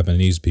about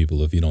Japanese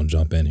people if you don't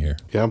jump in here.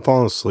 Yeah, I'm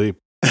falling asleep.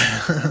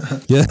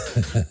 Yeah.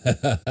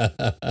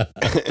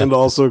 And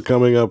also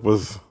coming up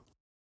with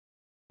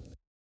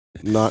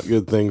not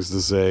good things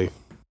to say.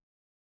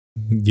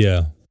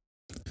 Yeah.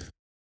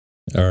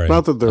 All right.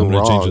 Not that they're I'm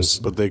gonna change wrong, this.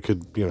 but they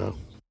could, you know.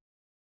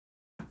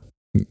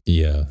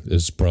 Yeah,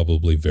 it's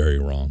probably very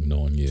wrong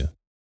knowing you.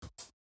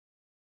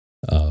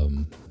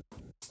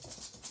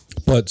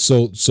 But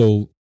so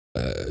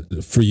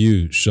for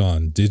you,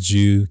 Sean, did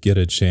you get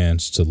a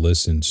chance to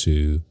listen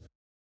to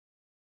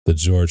the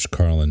George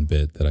Carlin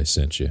bit that I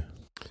sent you?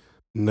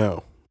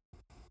 No.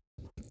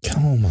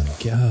 Oh my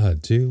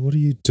God, dude, what are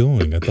you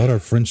doing? I thought our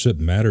friendship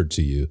mattered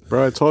to you.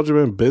 Bro, I told you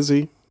I've been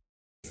busy.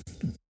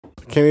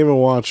 I can't even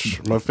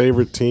watch my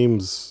favorite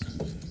team's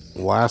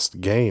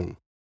last game.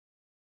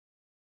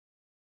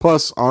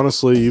 Plus,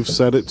 honestly, you've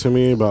said it to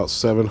me about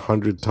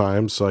 700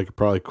 times, so I could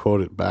probably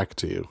quote it back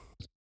to you.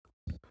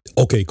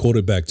 Okay, quote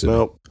it back to me.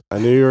 Nope. I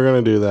knew you were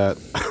going to do that.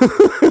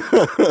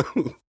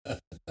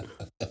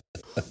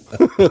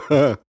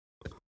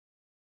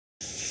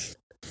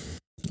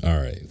 All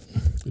right.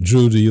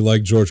 Drew, do you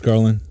like George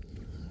Carlin?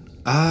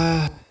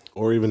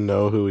 Or even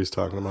know who he's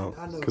talking about.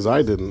 Because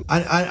I didn't.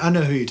 I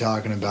know who you're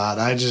talking about.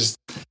 I just,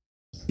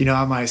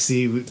 I might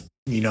see, a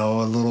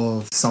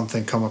little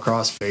something come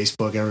across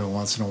Facebook every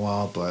once in a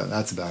while, but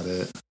that's about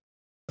it.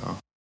 So.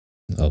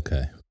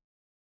 Okay.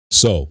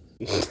 So.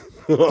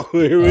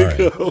 Here we right.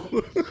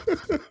 go.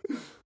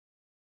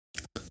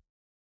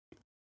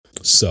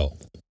 So,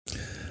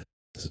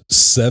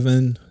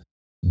 7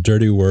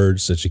 dirty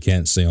words that you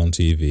can't say on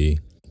TV,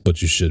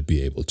 but you should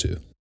be able to.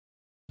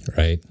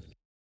 Right?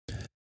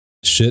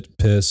 Shit,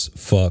 piss,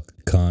 fuck,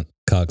 cunt,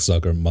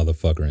 cocksucker,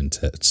 motherfucker, and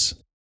tits.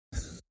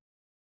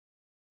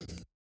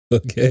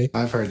 Okay?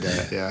 I've heard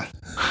that, yeah.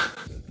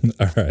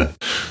 All right.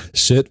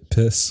 Shit,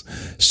 piss,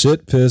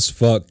 fuck,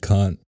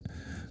 cunt,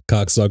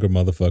 cocksucker,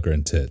 motherfucker,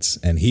 and tits.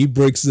 And he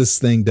breaks this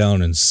thing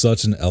down in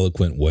such an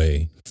eloquent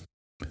way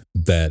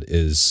that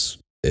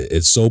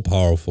it's so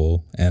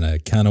powerful, and I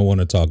kind of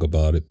want to talk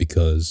about it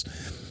because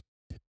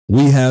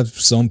we have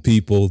some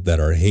people that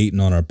are hating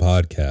on our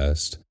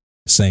podcast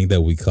saying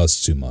that we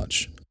cuss too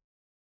much,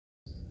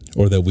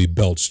 or that we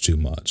belch too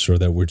much, or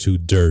that we're too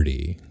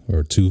dirty,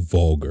 or too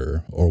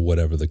vulgar, or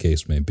whatever the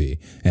case may be.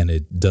 And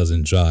it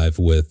doesn't jive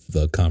with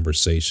the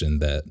conversation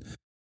that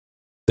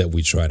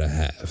we try to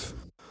have.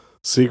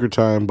 Secret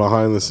time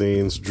behind the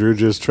scenes. Drew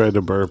just tried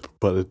to burp,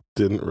 but it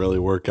didn't really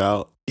work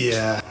out.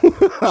 Yeah.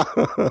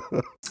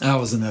 That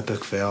was an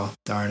epic fail.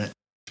 Darn it.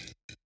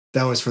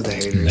 That was for the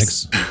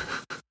haters.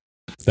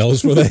 That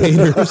was for the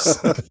haters.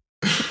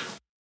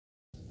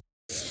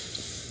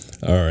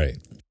 All right.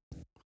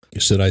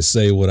 Should I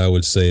say what I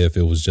would say if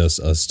it was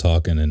just us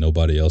talking and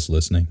nobody else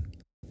listening?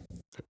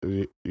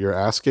 You're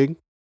asking?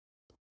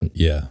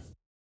 Yeah.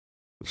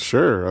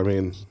 Sure. I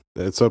mean,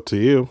 it's up to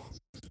you.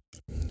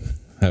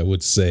 I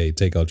would say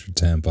take out your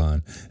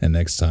tampon and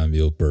next time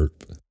you'll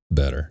burp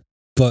better.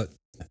 But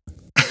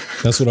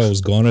that's what I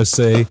was going to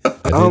say.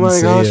 Oh my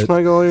gosh,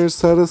 Michael, you're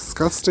so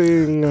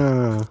disgusting.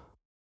 I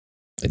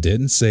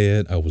didn't say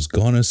it. I was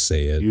going to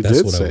say it.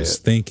 That's what I was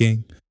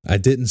thinking. I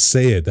didn't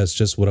say it. That's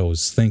just what I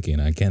was thinking.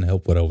 I can't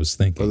help what I was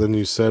thinking. But then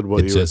you said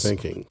what you were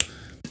thinking.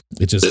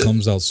 It just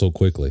comes out so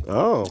quickly.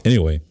 Oh.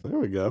 Anyway. There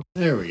we go.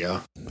 There we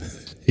go.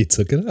 He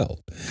took it out.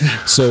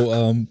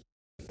 So,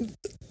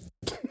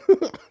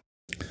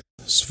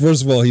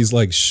 first of all, he's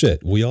like,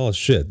 shit. We all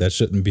shit. That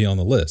shouldn't be on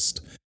the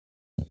list.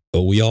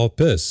 But we all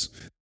piss.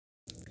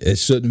 It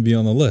shouldn't be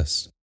on the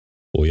list.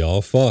 We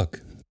all fuck.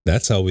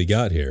 That's how we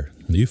got here.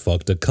 You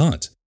fucked a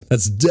cunt.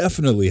 That's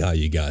definitely how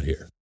you got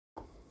here.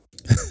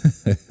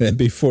 And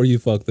before you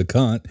fuck the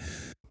cunt,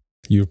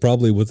 you're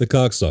probably with the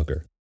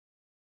cocksucker.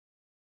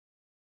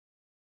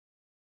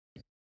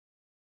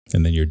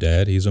 And then your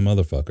dad, he's a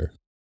motherfucker.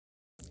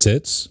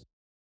 Tits?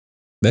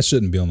 That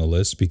shouldn't be on the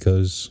list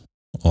because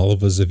all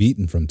of us have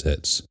eaten from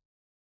tits.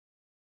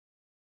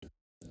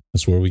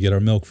 That's where we get our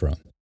milk from.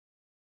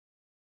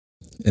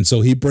 And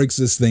so he breaks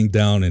this thing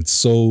down and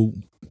so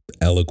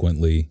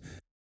eloquently.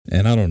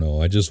 And I don't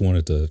know, I just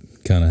wanted to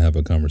kind of have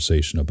a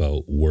conversation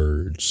about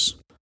words.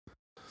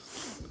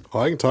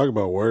 Well, I can talk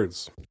about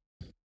words.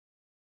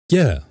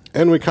 Yeah.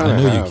 And we kind of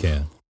have. I know you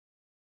can.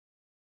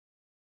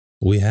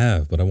 We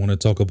have, but I want to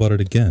talk about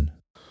it again.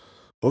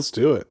 Let's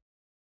do it.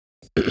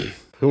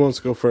 Who wants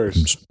to go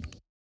first?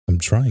 I'm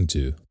trying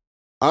to.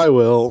 I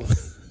will.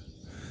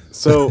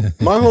 So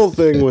my whole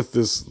thing with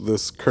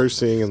this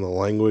cursing and the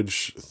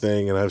language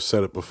thing, and I've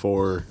said it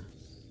before,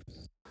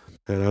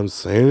 and I'm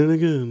saying it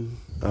again,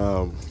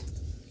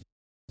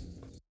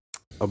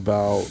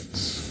 about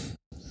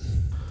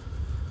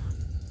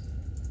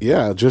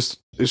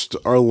just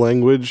our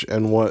language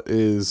and what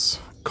is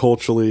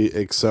culturally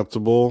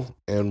acceptable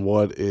and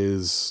what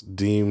is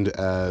deemed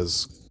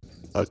as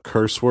a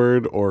curse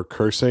word or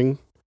cursing.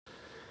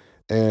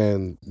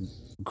 And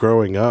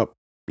growing up,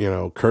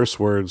 curse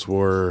words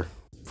were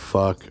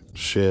fuck,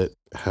 shit,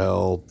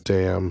 hell,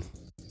 damn.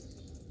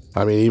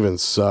 I mean, even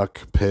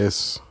suck,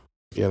 piss,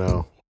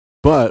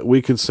 But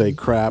we could say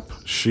crap,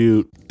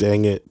 shoot,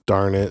 dang it,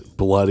 darn it,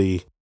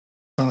 bloody.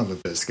 Son of a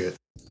biscuit.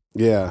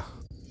 Yeah.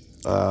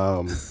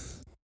 And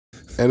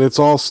it's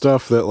all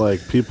stuff that,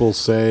 like, people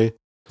say,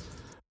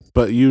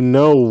 but you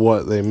know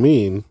what they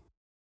mean.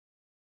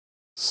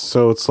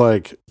 So it's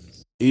like,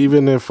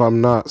 even if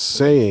I'm not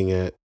saying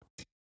it,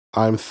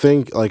 I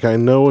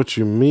know what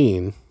you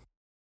mean.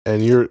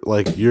 And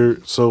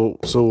so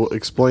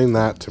explain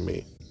that to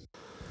me.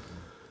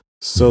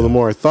 So the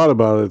more I thought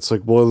about it, it's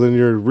like, well, then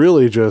you're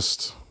really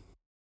just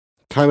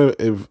kind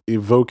of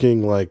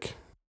evoking like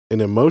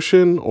an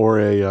emotion or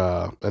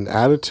an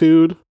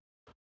attitude,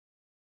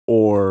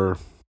 or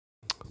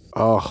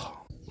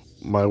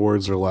my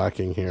words are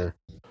lacking here.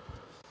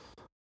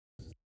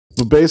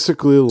 But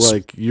basically,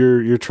 like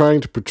you're trying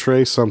to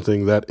portray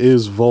something that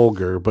is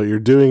vulgar, but you're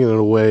doing it in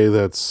a way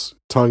that's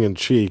tongue in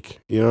cheek.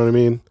 You know what I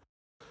mean?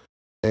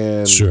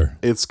 And sure.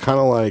 It's kind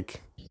of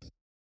like,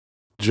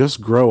 just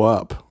grow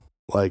up.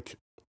 Like,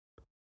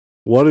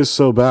 what is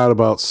so bad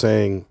about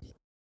saying,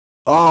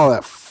 "Oh,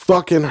 that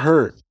fucking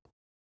hurt,"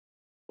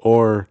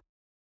 or,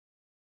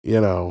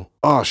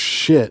 "Oh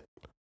shit,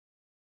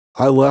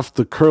 I left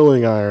the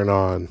curling iron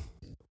on,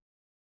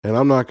 and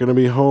I'm not going to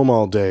be home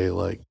all day."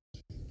 Like,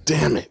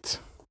 damn it,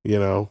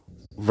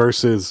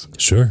 versus,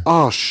 sure.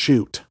 "Oh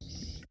shoot,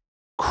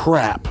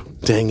 crap,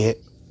 dang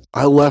it,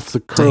 I left the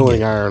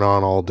curling iron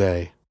on all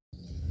day."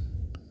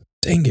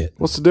 Dang it.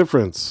 What's the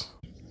difference?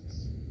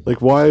 Like,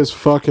 why is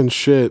fucking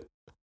shit?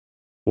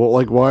 Well,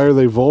 like, why are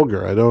they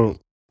vulgar?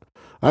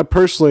 I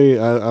personally,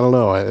 I don't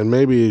know. And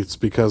maybe it's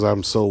because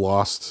I'm so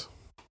lost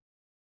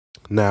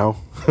now.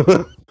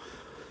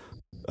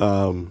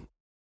 And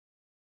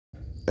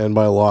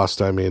by lost,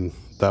 I mean,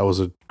 that was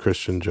a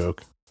Christian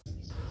joke.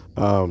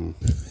 I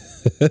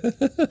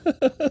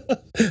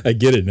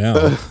get it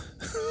now.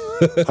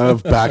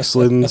 I've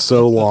backslidden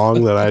so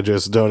long that I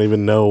just don't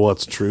even know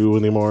what's true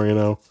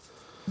anymore,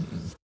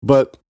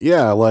 But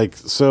yeah, like,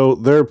 so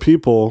there are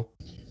people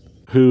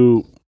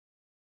who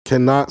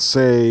cannot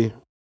say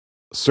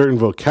certain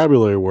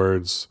vocabulary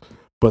words,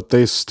 but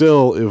they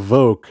still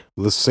evoke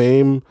the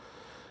same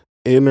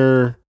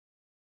inner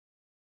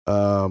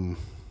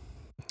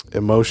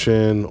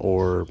emotion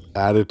or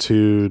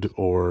attitude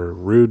or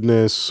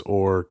rudeness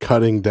or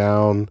cutting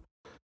down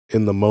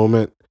in the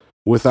moment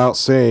without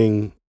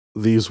saying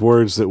these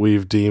words that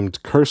we've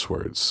deemed curse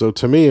words. So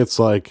to me, it's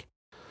like,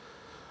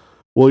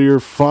 well, you're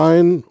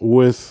fine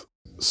with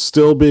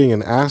still being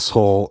an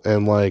asshole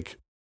and like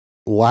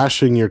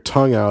lashing your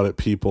tongue out at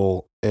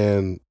people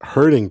and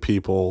hurting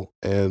people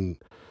and,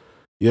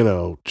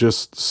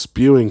 just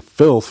spewing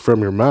filth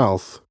from your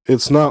mouth.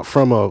 It's not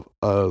from a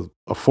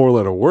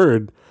 4-letter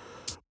word,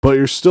 but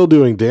you're still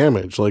doing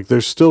damage. Like,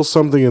 there's still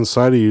something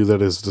inside of you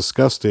that is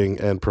disgusting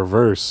and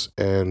perverse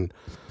and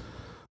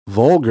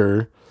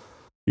vulgar.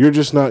 You're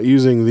just not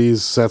using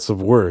these sets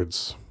of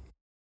words.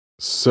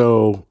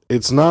 So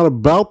it's not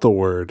about the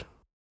word,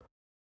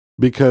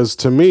 because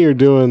to me, you're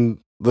doing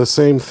the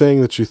same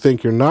thing that you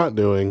think you're not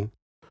doing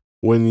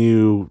when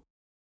you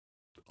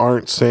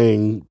aren't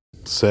saying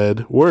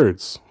said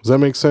words. Does that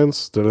make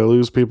sense? Did I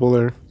lose people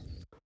there?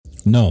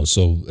 No.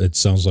 So it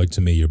sounds like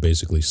to me you're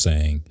basically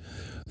saying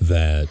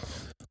that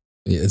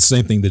it's the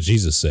same thing that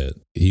Jesus said.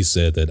 He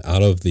said that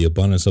out of the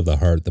abundance of the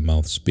heart, the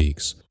mouth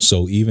speaks.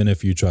 So even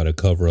if you try to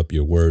cover up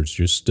your words,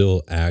 you're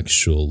still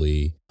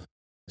actually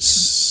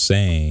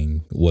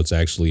saying what's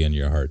actually in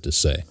your heart to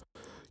say.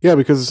 Yeah,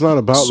 because it's not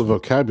about the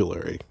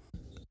vocabulary.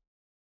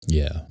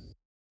 Yeah.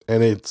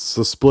 And it's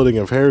the splitting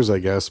of hairs, I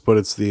guess, but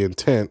it's the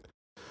intent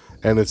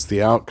and it's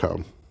the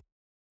outcome.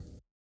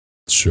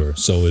 Sure.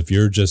 So if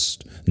you're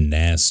just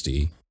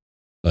nasty,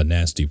 a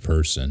nasty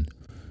person,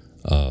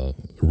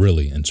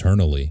 really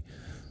internally,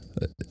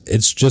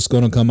 it's just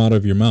going to come out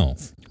of your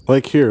mouth.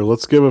 Like here,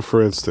 let's give a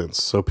for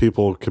instance so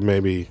people can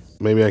maybe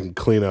I can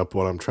clean up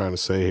what I'm trying to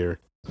say here.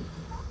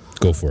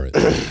 Go for it.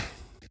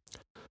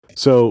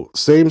 So,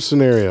 same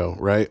scenario,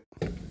 right?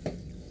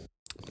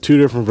 2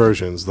 different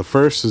versions. The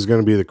first is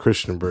going to be the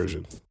Christian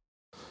version.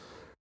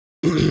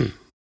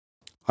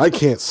 I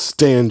can't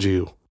stand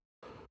you.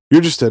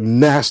 You're just a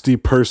nasty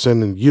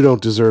person and you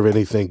don't deserve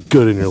anything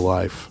good in your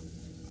life.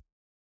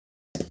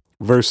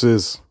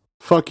 Versus,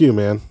 fuck you,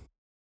 man.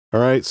 All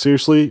right?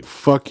 Seriously,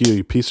 fuck you,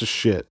 you piece of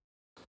shit.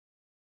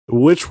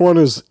 Which one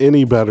is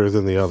any better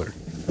than the other?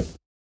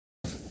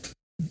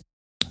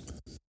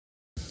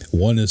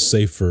 One is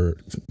safe for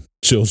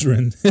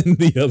children and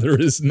the other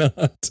is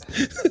not.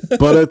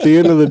 But at the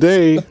end of the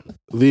day,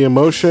 the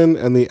emotion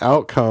and the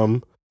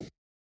outcome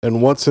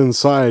and what's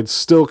inside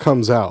still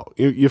comes out.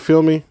 You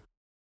feel me?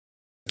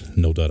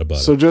 No doubt about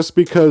So it. just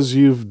because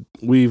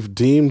we've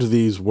deemed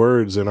these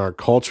words in our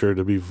culture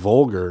to be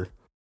vulgar,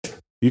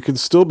 you can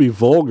still be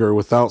vulgar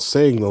without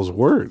saying those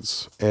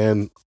words.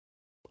 And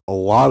a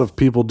lot of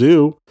people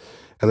do.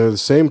 And they're the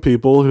same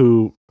people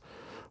who,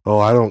 oh,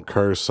 I don't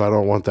curse. I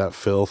don't want that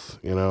filth.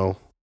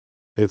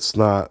 It's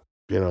not,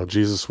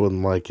 Jesus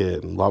wouldn't like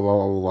it and blah,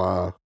 blah, blah,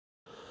 blah.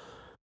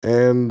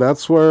 And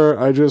that's where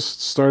I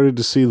just started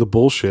to see the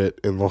bullshit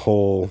in the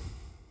whole,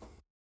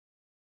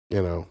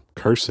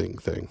 cursing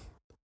thing.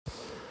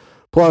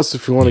 Plus,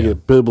 if you want to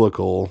get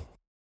biblical,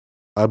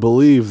 I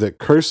believe that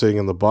cursing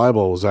in the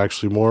Bible was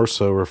actually more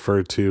so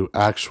referred to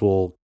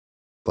actual,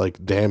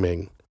 like,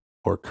 damning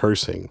or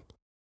cursing,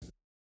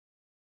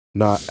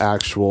 not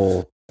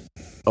actual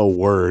a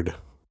word,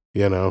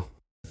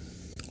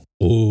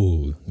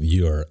 Oh,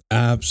 you are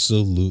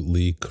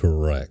absolutely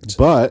correct,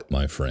 But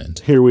my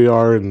friend. here we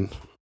are in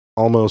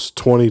almost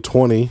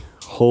 2020.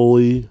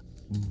 Holy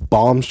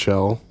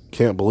bombshell.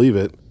 Can't believe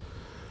it.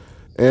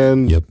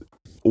 And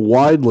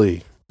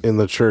widely in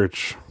the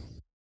church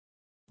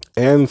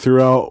and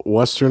throughout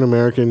Western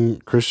American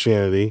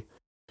Christianity,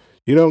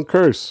 you don't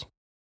curse.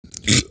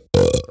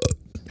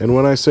 And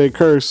when I say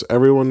curse,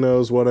 everyone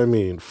knows what I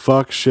mean.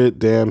 Fuck, shit,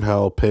 damn,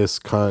 hell, piss,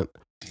 cunt,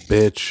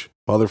 bitch,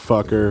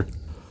 motherfucker.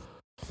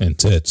 And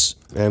tits.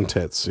 And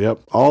tits. Yep.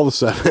 All the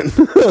 7.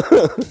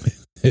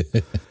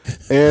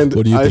 And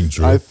What do you think,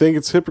 Drew? I think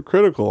it's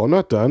hypocritical. I'm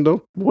not done.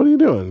 What are you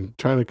doing?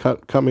 Trying to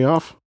cut me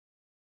off?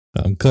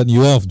 I'm cutting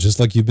you off just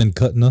like you've been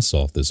cutting us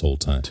off this whole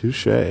time.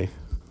 Touche.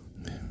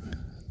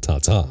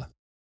 Ta-ta.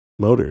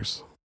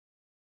 Motors.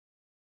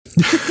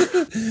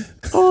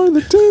 Oh,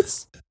 the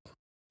tits.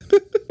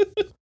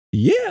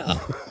 Yeah.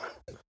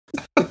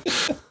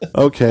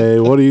 Okay,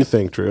 what do you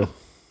think, Drew?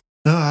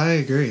 No, I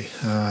agree.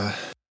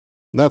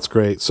 That's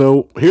great.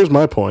 So here's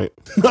my point.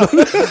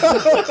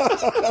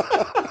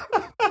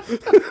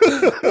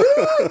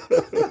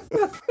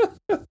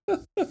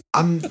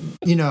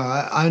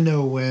 I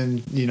know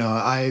when,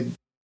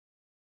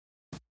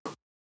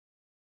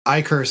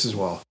 I curse as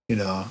well.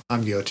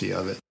 I'm guilty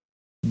of it.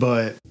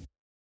 But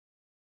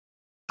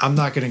I'm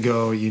not going to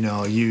go,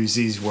 use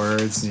these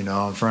words,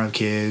 in front of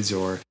kids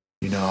or,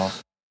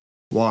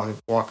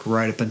 walk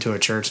right up into a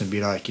church and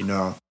be like,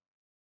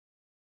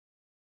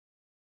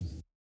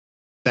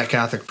 that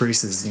Catholic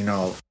priest is,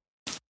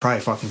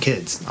 probably fucking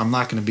kids. I'm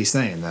not going to be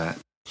saying that.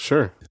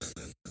 Sure.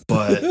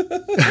 But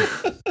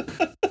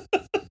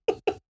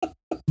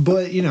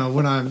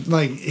when I'm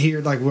like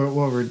here, like what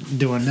we're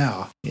doing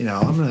now,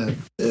 I'm gonna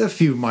a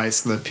few might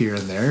slip here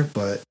and there,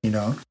 but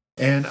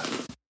and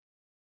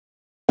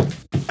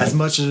as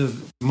much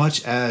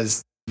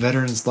as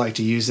veterans like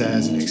to use that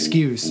as an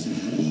excuse,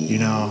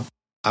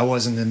 I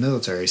wasn't in the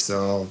military,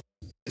 so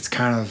it's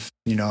kind of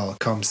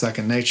come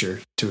second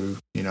nature to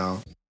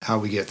how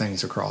we get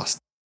things across.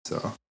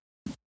 So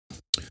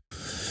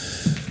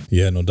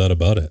Yeah, no doubt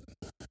about it.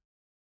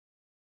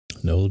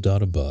 No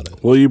doubt about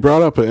it. Well, you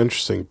brought up an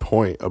interesting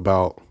point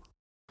about,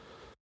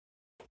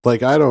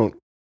 like, I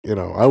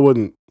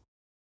wouldn't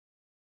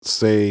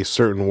say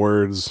certain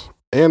words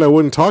and I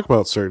wouldn't talk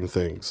about certain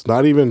things.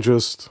 Not even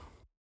just,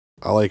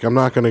 I'm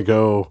not going to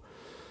go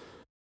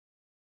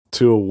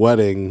to a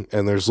wedding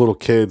and there's little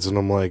kids and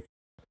I'm like,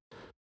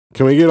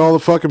 can we get all the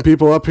fucking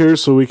people up here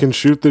so we can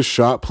shoot this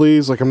shot,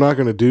 please? Like, I'm not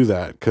going to do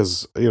that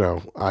because,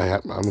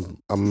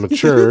 I'm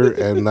mature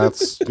and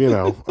that's,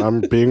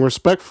 I'm being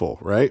respectful,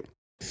 right?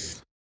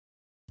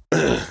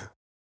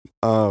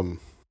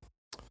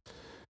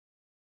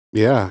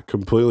 Yeah,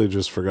 completely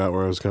just forgot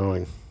where I was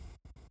going.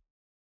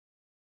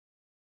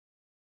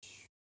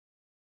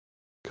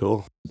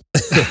 Cool.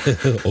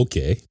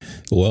 Okay.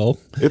 Well,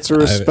 it's a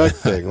respect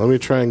thing. Let me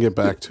try and get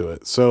back to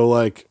it.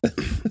 So,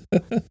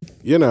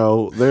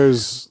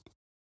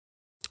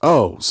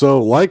 so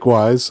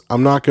likewise,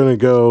 I'm not going to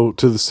go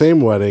to the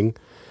same wedding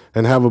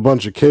and have a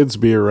bunch of kids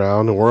be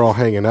around and we're all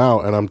hanging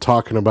out and I'm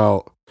talking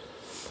about,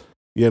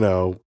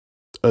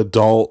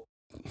 adult,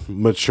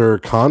 mature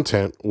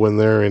content when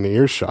they're in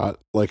earshot.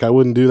 Like, I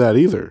wouldn't do that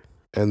either.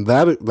 And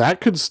that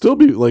could still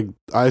be, like,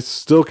 I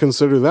still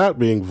consider that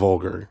being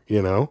vulgar,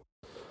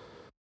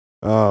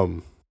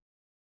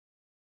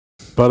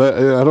 But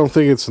I don't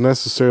think it's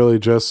necessarily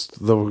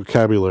just the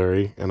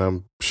vocabulary, and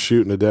I'm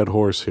shooting a dead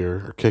horse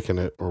here, or kicking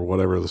it, or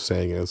whatever the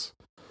saying is.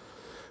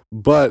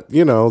 But,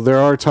 there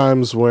are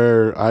times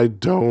where I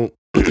don't,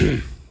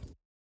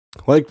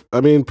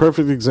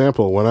 perfect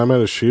example, when I'm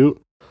at a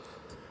shoot,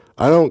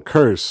 I don't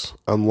curse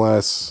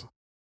unless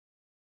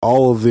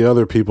all of the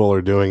other people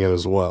are doing it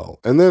as well.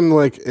 And then,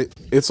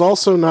 it's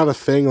also not a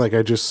thing,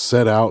 I just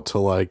set out to,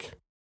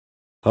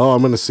 oh,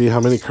 I'm going to see how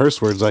many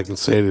curse words I can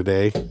say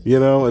today.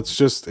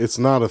 It's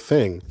not a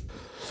thing.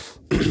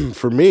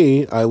 For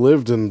me, I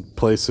lived in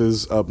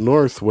places up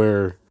north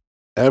where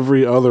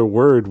every other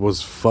word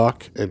was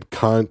fuck and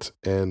cunt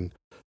and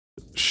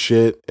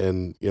shit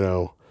and,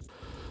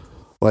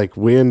 like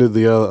we ended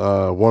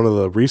the one of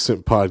the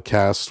recent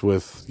podcasts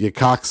with "you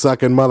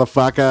cocksucking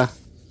motherfucker,"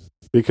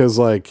 because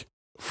like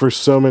for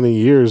so many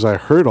years I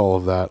heard all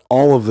of that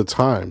all of the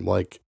time,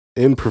 like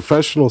in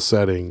professional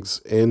settings,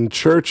 in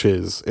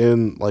churches,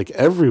 in like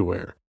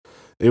everywhere.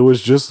 It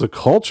was just the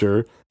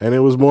culture, and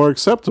it was more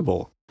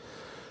acceptable.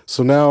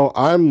 So now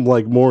I'm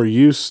like more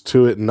used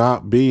to it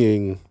not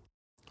being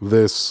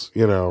this,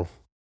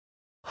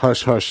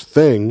 hush hush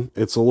thing.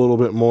 It's a little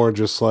bit more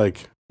just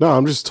like, no,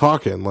 I'm just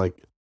talking. Like,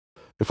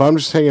 if I'm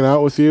just hanging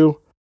out with you,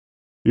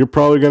 you're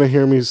probably going to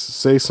hear me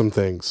say some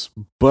things.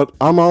 But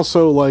I'm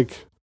also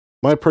like,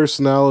 my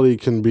personality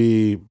can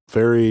be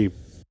very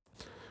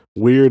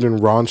weird and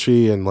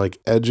raunchy and like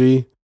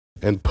edgy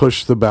and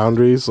push the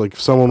boundaries. Like,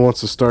 if someone wants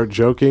to start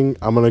joking,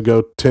 I'm going to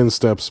go 10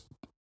 steps,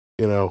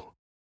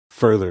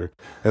 further.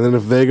 And then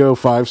if they go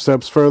 5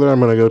 steps further, I'm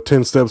going to go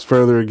 10 steps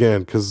further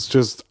again. Cause it's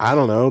just, I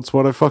don't know. It's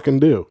what I fucking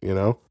do,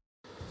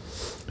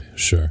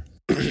 Sure.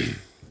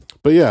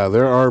 But yeah,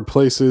 there are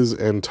places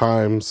and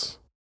times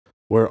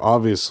where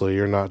obviously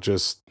you're not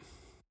just,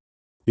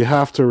 you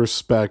have to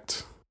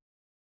respect,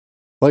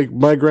 like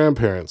my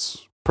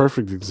grandparents,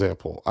 perfect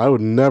example. I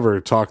would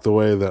never talk the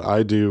way that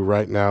I do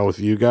right now with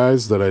you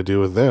guys that I do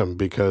with them,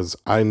 because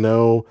I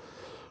know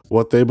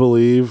what they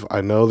believe,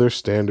 I know their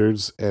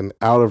standards, and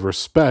out of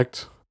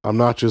respect, I'm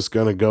not just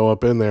going to go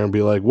up in there and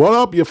be like, "What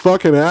up, you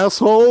fucking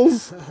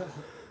assholes?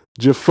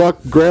 Did you fuck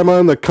grandma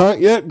in the cunt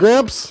yet,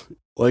 Gramps?"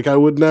 Like, I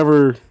would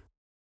never,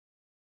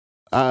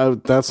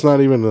 that's not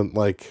even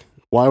like,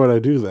 why would I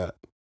do that?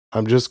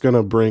 I'm just going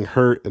to bring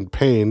hurt and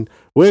pain,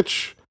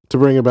 which, to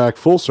bring it back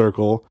full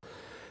circle,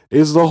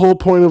 is the whole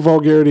point of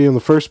vulgarity in the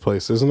first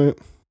place, isn't it?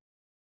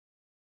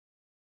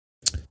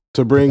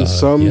 To bring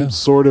some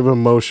sort of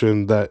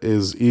emotion that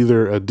is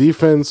either a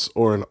defense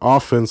or an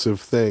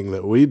offensive thing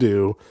that we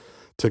do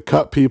to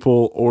cut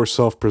people or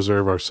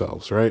self-preserve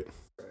ourselves, right?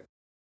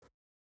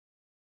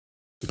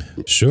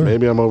 Sure.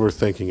 Maybe I'm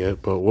overthinking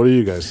it, but what do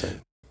you guys think?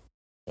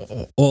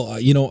 Well,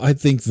 I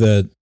think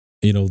that,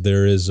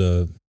 there is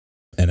an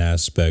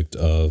aspect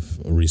of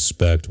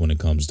respect when it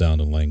comes down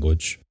to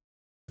language.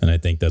 And I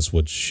think that's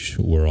what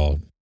we're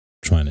all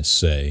trying to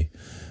say.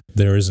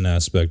 There is an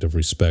aspect of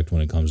respect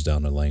when it comes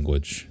down to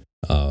language,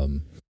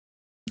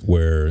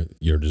 where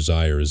your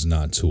desire is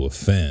not to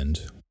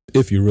offend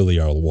if you really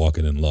are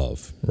walking in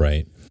love,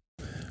 right?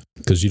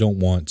 Because you don't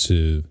want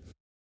to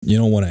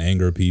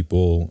anger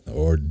people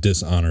or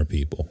dishonor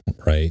people,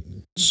 right?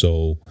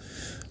 So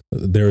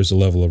there is a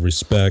level of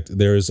respect.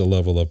 There is a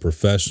level of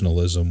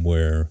professionalism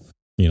where,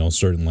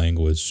 certain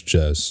language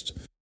just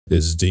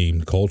is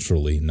deemed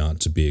culturally not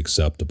to be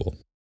acceptable.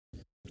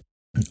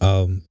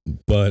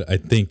 But I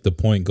think the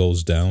point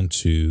goes down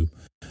to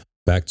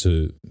back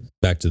to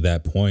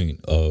that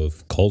point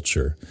of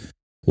culture.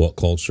 What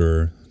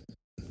culture,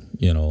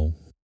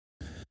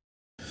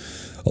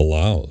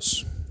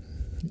 allows.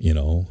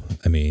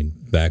 I mean,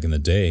 back in the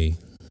day,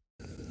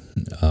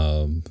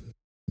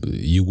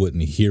 you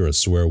wouldn't hear a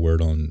swear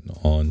word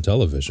on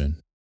television,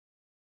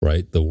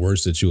 right? The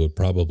worst that you would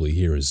probably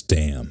hear is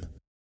 "damn."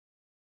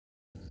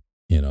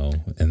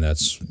 And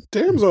that's,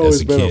 damn's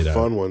always been a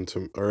fun one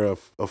or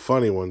a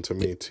funny one to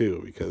me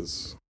too,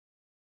 because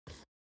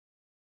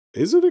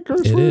is it a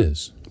curse word? It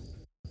is.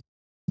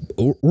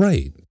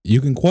 Right.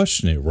 You can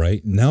question it,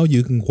 right? Now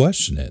you can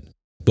question it.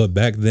 But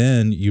back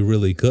then you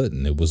really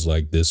couldn't. It was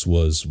like this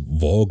was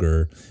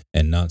vulgar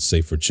and not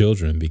safe for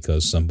children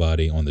because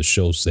somebody on the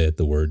show said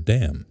the word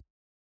 "damn."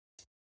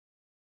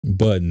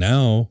 But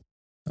now,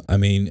 I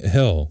mean,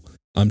 hell,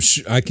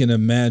 I can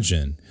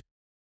imagine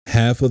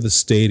half of the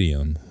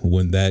stadium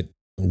when that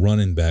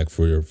running back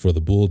for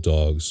the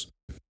Bulldogs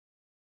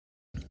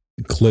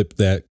clipped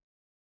that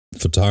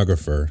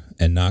photographer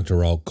and knocked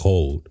her out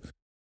cold.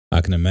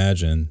 I can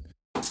imagine,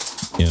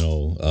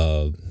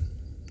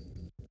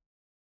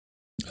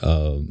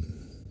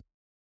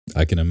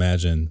 I can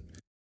imagine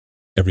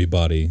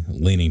everybody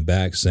leaning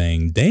back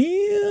saying,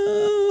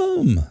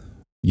 "Damn,"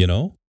 it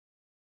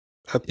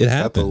happens.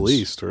 At the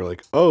least, or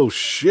like, "Oh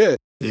shit."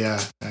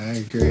 Yeah, I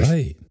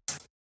agree.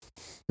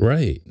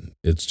 Right.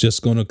 It's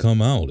just going to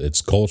come out.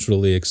 It's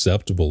culturally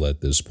acceptable at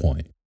this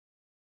point.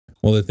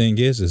 Well, the thing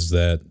is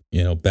that,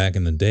 back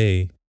in the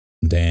day,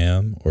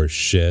 "damn" or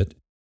 "shit"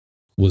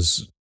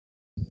 was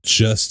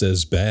just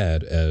as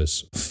bad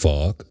as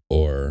 "fuck"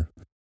 or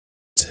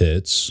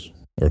 "tits"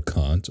 or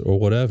 "cunt" or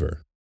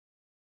whatever.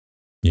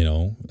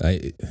 And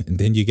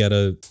then you got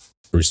to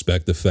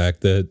respect the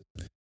fact that,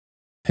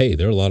 hey,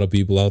 there are a lot of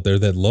people out there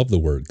that love the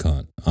word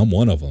 "cunt." I'm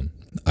one of them.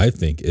 I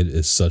think it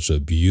is such a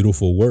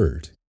beautiful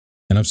word.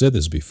 And I've said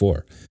this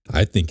before.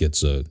 I think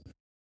it's a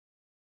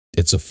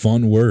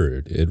fun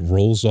word. It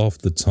rolls off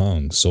the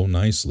tongue so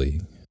nicely.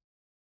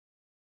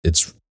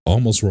 It's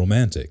almost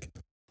romantic.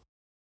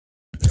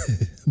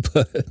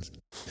 But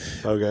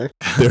okay,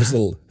 there's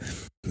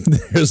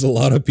a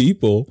lot of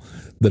people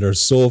that are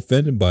so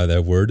offended by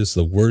that word. It's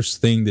the worst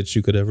thing that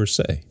you could ever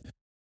say.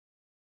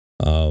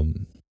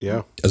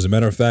 Yeah. As a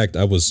matter of fact,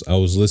 I was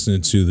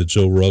listening to the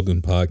Joe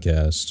Rogan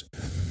podcast,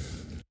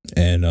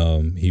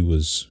 and he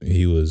was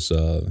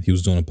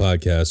doing a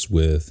podcast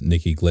with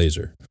Nikki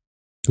Glazer,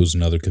 who's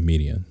another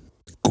comedian,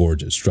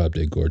 gorgeous, drop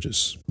dead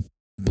gorgeous,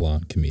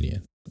 blonde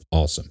comedian,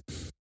 awesome,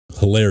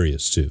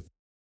 hilarious too.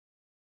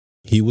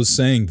 He was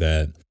saying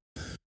that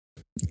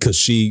because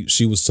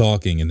she was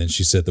talking and then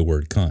she said the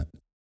word cunt,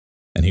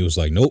 and he was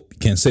like, "Nope, you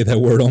can't say that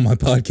word on my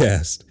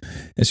podcast."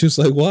 And she was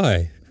like,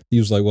 "Why?" He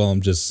was like, "Well,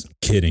 I'm just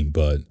kidding,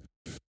 but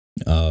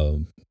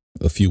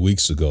a few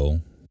weeks ago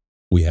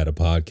we had a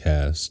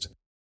podcast."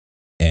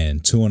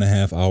 And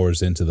 2.5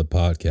 hours into the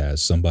podcast,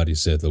 somebody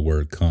said the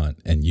word cunt,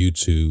 and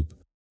YouTube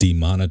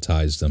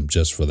demonetized them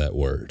just for that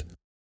word.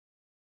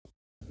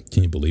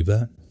 Can you believe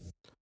that?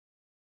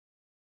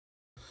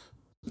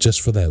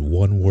 Just for that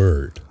one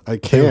word. I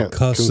can't,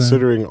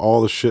 considering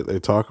all the shit they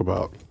talk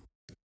about.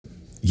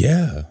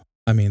 Yeah.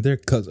 I mean,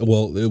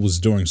 well, it was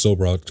during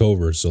Sober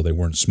October, so they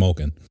weren't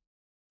smoking.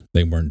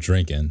 They weren't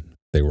drinking.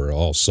 They were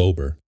all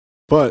sober.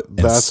 But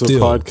that's a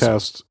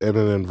podcast in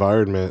an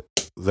environment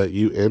that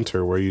you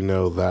enter where you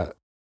know that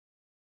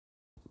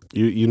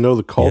you know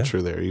the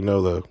culture there, you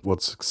know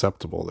what's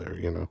acceptable there,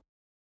 you know.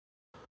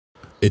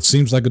 It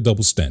seems like a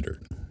double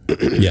standard.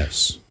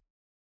 Yes.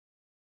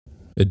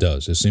 It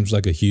does. It seems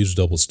like a huge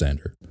double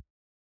standard.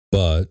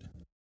 But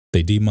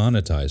they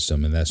demonetized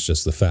them, and that's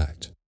just the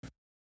fact.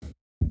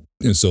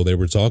 And so they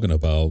were talking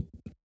about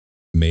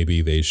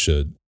maybe they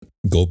should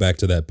go back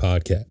to that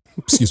podcast.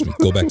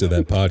 Go back to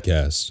that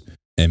podcast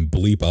and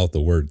bleep out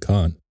the word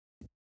cunt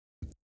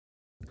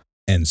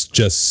and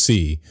just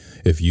see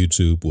if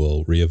YouTube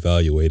will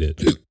reevaluate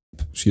it.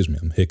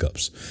 I'm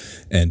hiccups.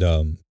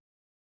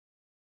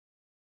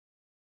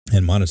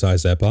 And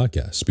monetize that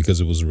podcast,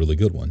 because it was a really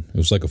good one. It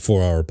was like a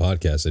 4-hour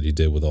podcast that he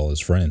did with all his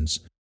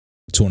friends.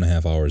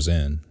 2.5 hours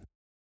in,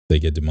 they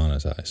get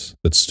demonetized.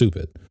 That's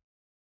stupid.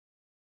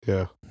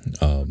 Yeah.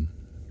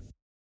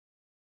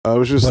 I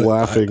was just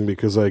laughing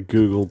because I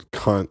Googled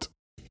cunt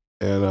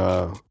and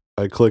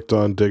I clicked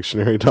on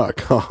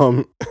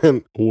dictionary.com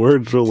and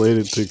words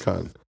related to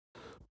cunt: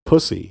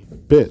 pussy,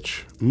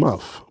 bitch,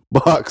 muff,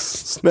 box,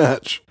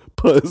 snatch,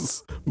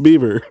 puss,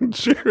 beaver,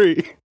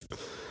 cherry.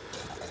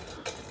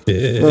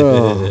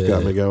 Oh,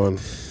 got me going.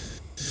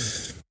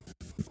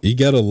 You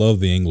gotta love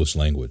the English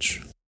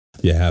language.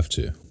 You have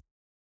to.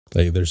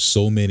 Like, there's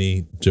so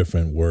many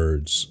different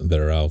words that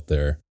are out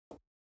there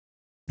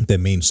that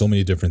mean so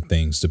many different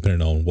things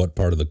depending on what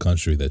part of the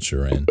country that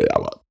you're in.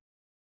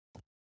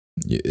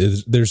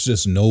 There's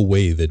just no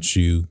way that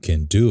you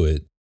can do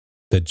it,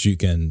 that you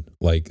can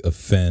like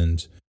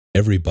offend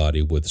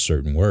everybody with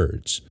certain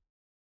words.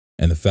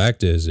 And the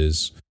fact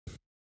is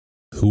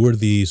who are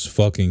these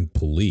fucking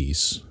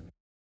police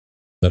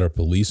that are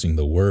policing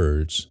the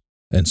words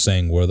and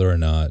saying whether or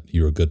not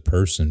you're a good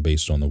person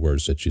based on the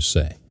words that you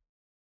say?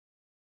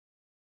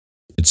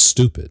 It's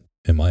stupid,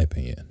 in my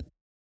opinion.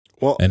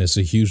 Well, and it's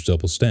a huge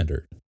double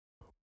standard.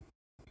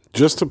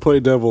 Just to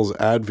play devil's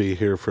advocate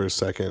here for a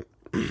second.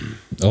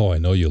 Oh, I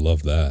know you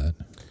love that.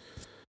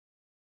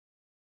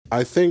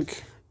 I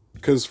think,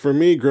 because for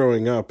me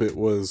growing up, it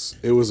was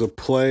a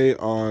play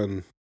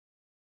on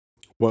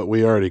what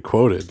we already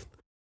quoted.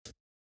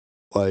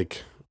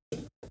 Like,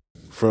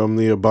 from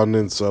the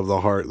abundance of the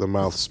heart, the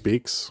mouth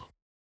speaks.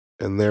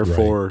 And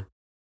therefore,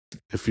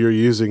 if you're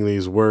using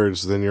these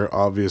words, then you're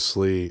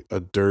obviously a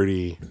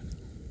dirty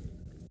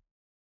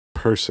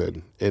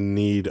person in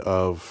need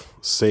of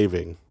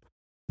saving.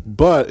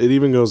 But it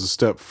even goes a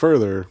step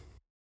further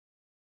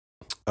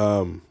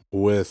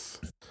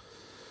with,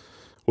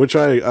 which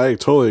I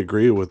totally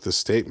agree with the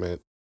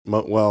statement.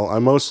 Well, I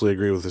mostly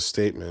agree with the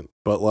statement,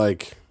 but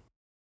like,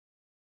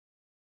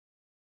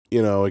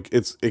 you know,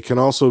 it can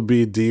also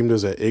be deemed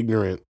as an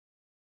ignorant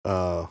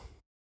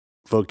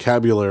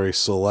vocabulary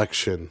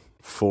selection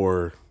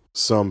for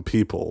some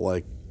people,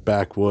 like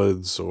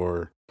backwoods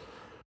or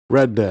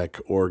redneck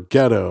or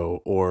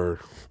ghetto or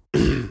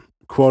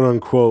quote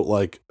unquote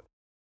like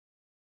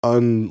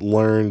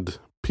unlearned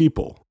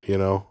people, you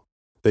know.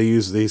 They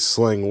use these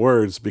slang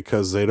words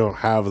because they don't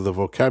have the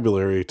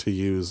vocabulary to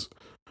use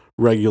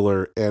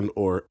regular and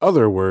or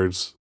other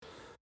words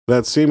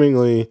that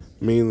seemingly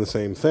mean the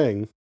same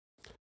thing.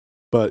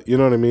 But you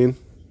know what I mean?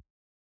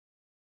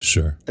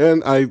 Sure.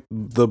 And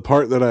the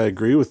part that I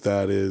agree with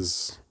that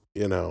is,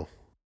 you know,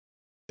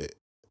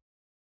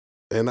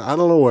 and I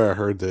don't know where I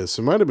heard this.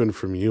 It might have been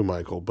from you,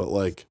 Michael, but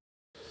like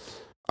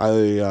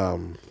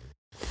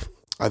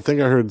I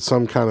think I heard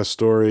some kind of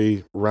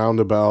story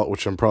roundabout,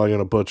 which I'm probably going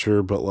to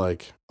butcher, but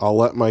like, I'll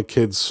let my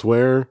kids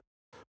swear,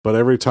 but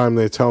every time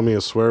they tell me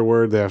a swear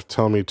word, they have to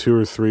tell me 2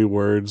 or 3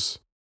 words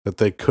that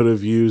they could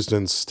have used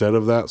instead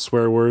of that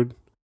swear word.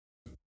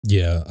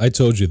 Yeah, I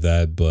told you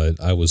that, but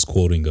I was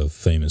quoting a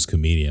famous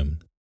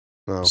comedian,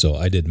 so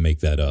I didn't make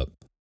that up.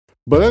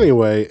 But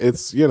anyway,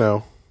 it's, you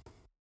know,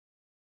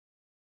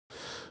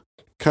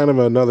 kind of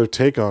another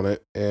take on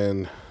it,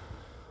 and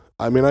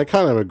I mean, I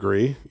kind of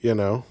agree, you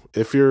know,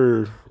 if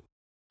you're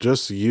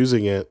just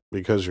using it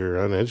because you're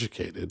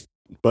uneducated,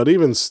 but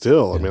even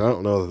still, I mean, I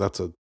don't know that that's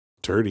a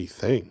dirty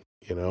thing,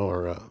 you know,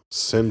 or a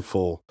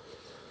sinful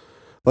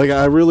Like,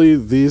 I really,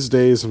 these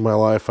days in my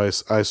life,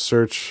 I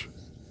search,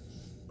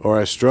 or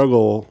I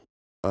struggle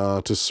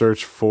to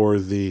search for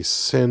the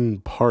sin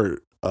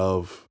part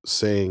of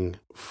saying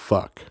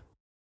fuck.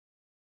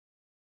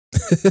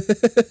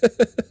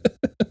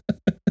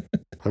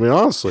 I mean,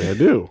 honestly, I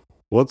do.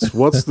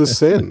 What's the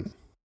sin?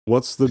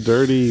 What's the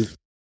dirty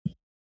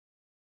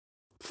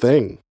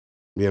thing?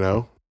 You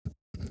know?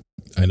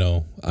 I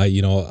know.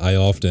 I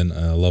often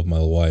love my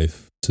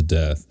wife to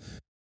death.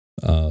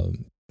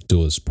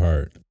 Do his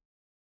part.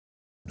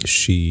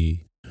 She'll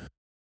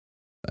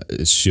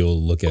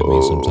look at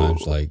me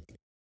sometimes like,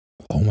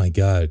 "Oh my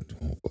God,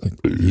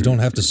 you don't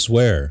have to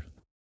swear."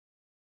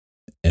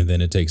 And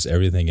then it takes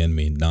everything in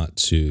me not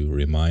to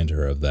remind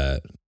her of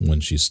that when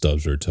she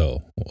stubs her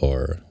toe,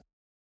 or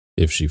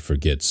if she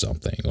forgets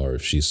something, or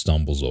if she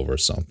stumbles over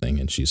something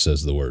and she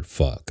says the word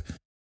fuck.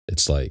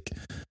 It's like,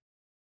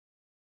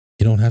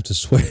 you don't have to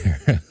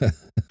swear.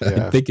 Yeah.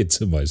 I think it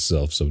to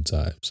myself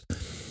sometimes.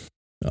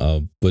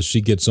 But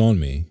she gets on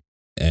me,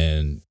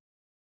 and,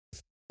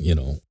 I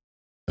mean,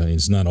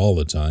 it's not all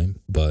the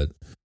time, but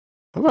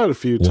I've had a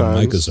few when times.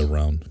 Micah's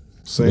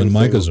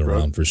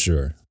around, for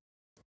sure.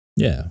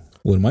 Yeah.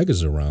 When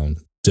Micah's around,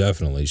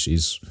 definitely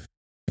she's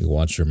like,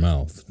 watch your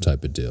mouth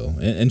type of deal.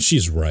 And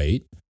she's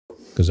right,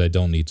 because I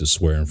don't need to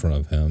swear in front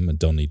of him and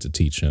don't need to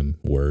teach him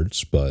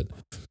words. But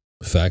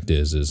the fact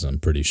is I'm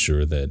pretty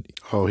sure that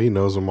he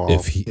knows them all.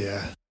 If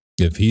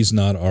he's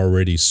not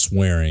already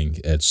swearing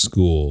at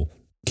school,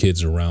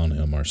 kids around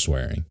him are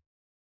swearing.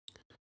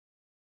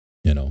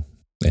 And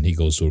he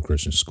goes to a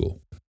Christian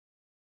school.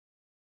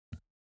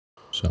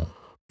 So.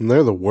 And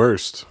they're the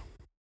worst.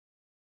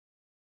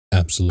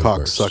 Absolute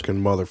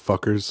cock-sucking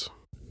motherfuckers.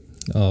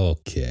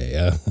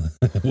 Okay,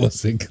 I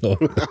wasn't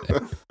going.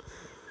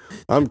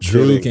 I'm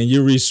Drew, kidding. can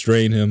you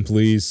restrain him,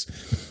 please?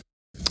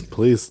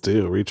 Please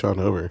do. Reach on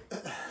over.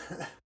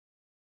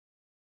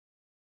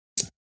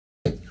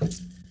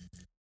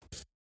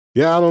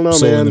 Yeah, I don't know,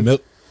 man.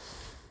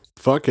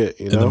 Fuck it,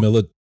 you know.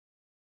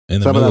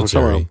 In the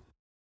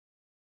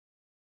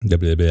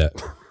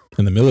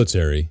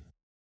military,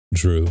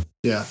 Drew.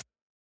 Yeah.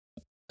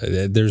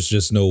 There's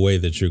just no way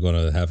that you're going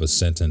to have a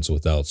sentence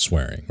without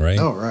swearing, right?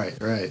 Oh,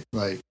 right.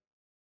 Like,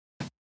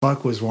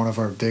 fuck was one of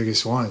our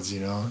biggest ones,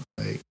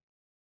 Like,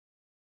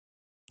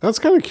 that's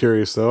kind of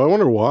curious, though. I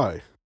wonder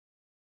why.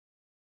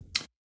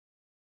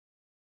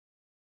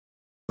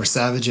 We're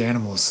savage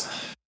animals.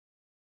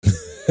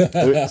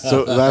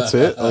 So that's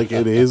it? Like,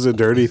 it is a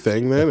dirty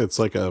thing, then? It's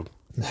like a...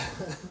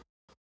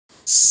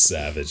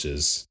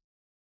 Savages.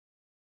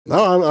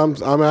 No,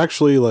 I'm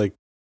actually, like,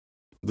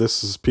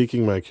 this is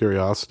piquing my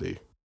curiosity.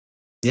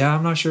 Yeah,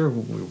 I'm not sure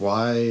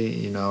why,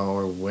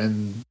 or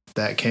when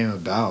that came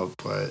about,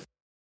 but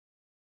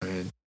I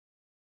mean,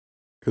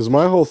 because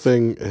my whole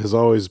thing has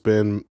always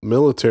been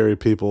military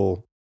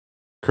people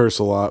curse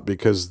a lot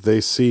because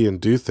they see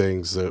and do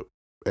things and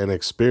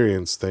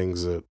experience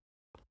things that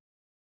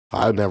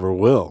I never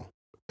will.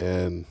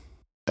 And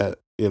I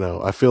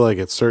feel like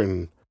at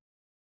certain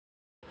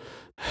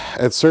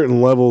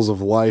levels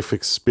of life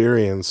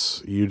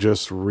experience, you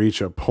just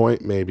reach a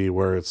point maybe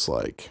where it's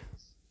like,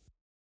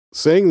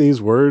 saying these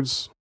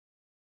words,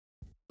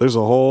 there's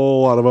a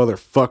whole lot of other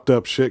fucked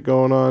up shit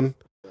going on.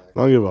 I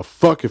don't give a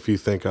fuck if you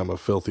think I'm a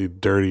filthy,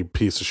 dirty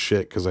piece of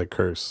shit because I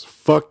curse.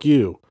 Fuck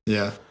you.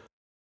 Yeah.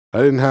 I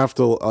didn't have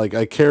to,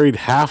 I carried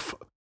half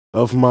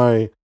of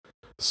my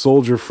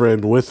soldier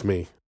friend with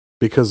me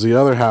because the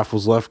other half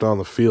was left on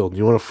the field.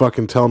 You want to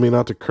fucking tell me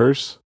not to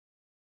curse?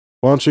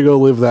 Why don't you go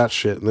live that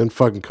shit and then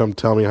fucking come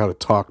tell me how to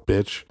talk,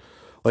 bitch?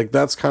 Like,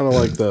 that's kind of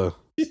like the...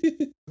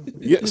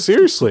 Yeah,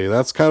 seriously,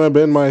 that's kind of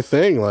been my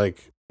thing.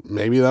 Like,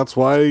 maybe that's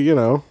why, I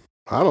don't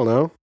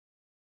know.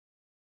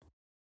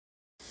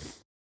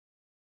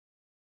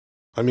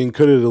 I mean,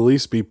 could it at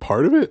least be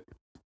part of it?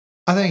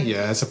 I think,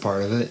 yeah, it's a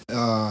part of it.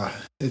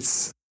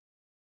 It's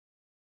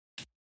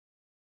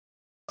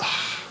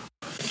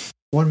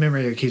one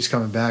memory that keeps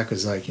coming back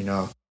is like,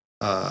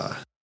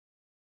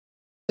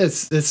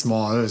 it's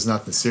small. It was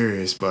nothing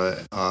serious,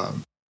 but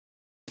on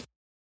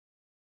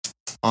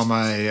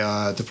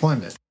my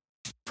deployment,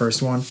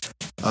 first one,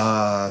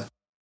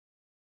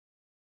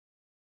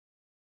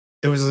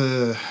 it was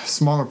a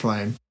smaller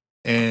plane,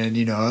 and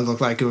it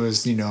looked like it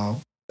was,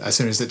 as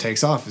soon as it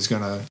takes off, it's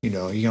gonna, you're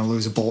gonna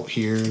lose a bolt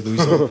here, lose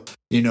a,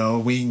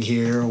 wing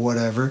here or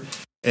whatever.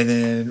 And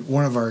then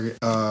one of my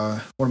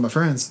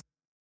friends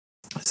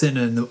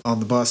sitting on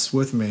the bus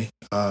with me,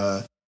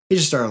 he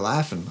just started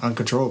laughing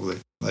uncontrollably.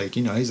 Like,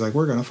 he's like,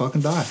 we're gonna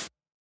fucking die.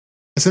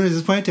 As soon as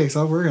this plane takes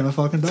off, we're gonna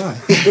fucking die.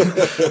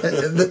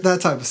 that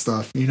type of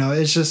stuff.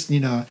 It's just,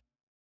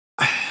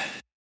 I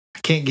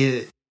can't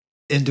get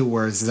into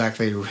words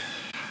exactly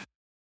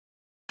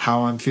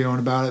how I'm feeling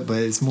about it,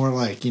 but it's more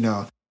like,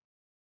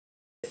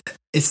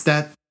 it's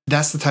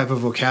that's the type of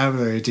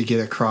vocabulary to get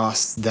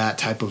across that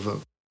type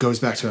of goes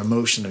back to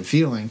emotion and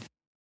feeling.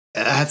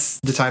 That's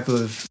the type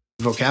of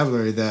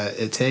vocabulary that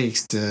it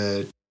takes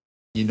to,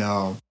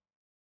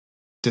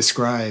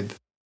 describe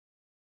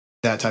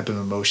that type of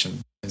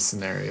emotion and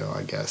scenario,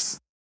 I guess.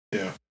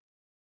 Yeah.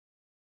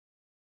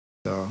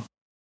 So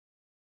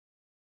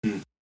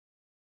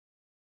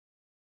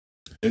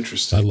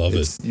Interesting. I love it.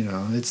 it's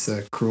it's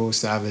a cruel,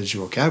 savage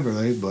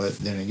vocabulary, but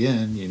then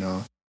again,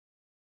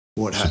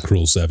 what It's a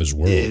cruel, savage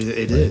world. it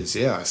right? is,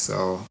 yeah.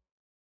 So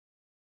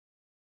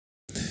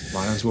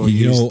might as well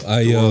You use know,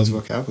 the world's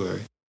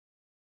vocabulary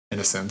in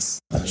a sense.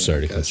 I'm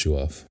sorry to cut you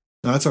off.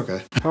 No, that's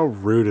okay. How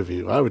rude of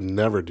you. I would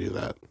never do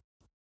that.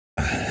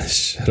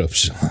 Shut up,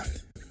 Sean.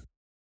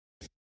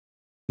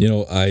 You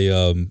know,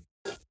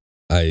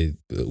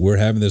 we're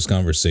having this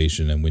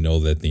conversation, and we know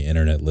that the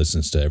internet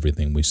listens to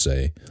everything we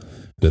say,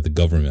 that the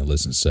government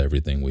listens to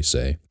everything we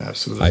say.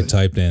 Absolutely. I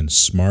typed in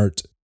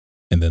smart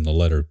and then the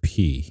letter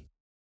P,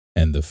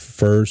 and the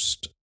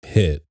first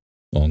hit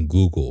on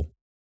Google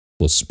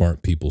was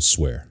smart people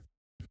swear.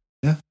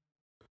 Yeah.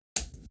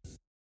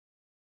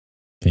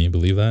 Can you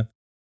believe that?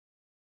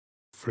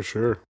 For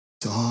sure.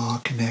 It's all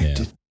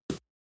connected.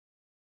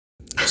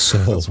 So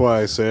That's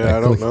why I say I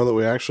don't know that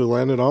we actually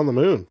landed on the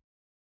moon.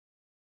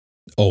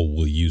 Oh,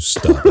 will you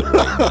stop it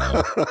right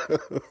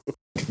now?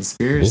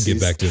 Conspiracies. We'll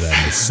get back to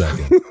that in a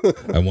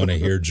second. I want to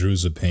hear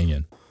Drew's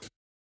opinion.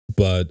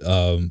 But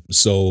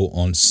so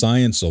on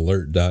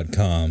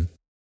sciencealert.com,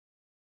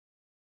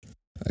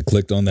 I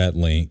clicked on that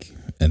link,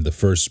 and the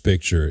first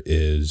picture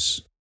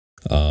is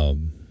of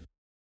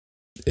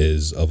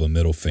a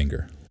middle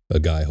finger, a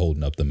guy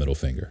holding up the middle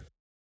finger.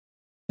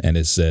 And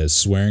it says,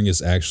 swearing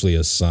is actually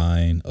a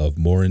sign of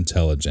more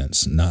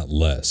intelligence, not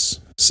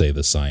less, say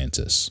the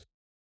scientists.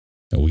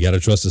 And we got to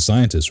trust the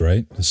scientists,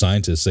 right? The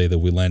scientists say that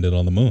we landed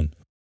on the moon.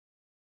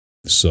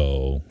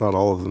 So, Not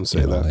all of them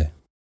say that.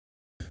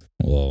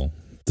 Well,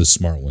 the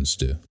smart ones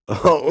do.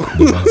 Oh.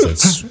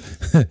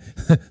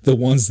 The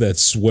ones that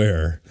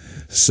swear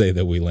say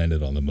that we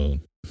landed on the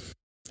moon.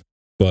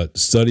 But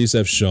studies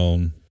have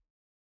shown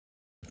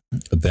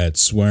that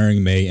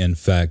swearing may in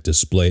fact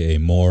display a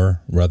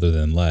more rather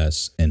than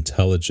less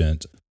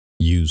intelligent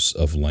use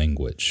of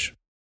language.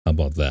 How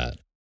about that?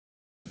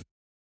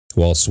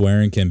 While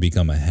swearing can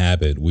become a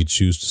habit, we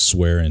choose to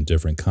swear in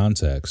different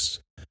contexts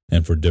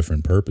and for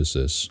different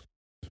purposes.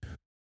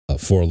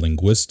 For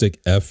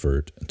linguistic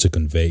effort to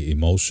convey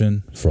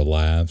emotion, for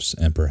laughs,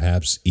 and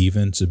perhaps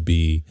even to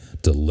be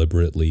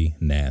deliberately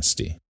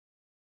nasty.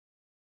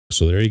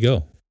 So there you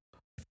go.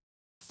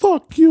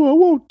 Fuck you, I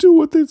won't do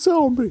what they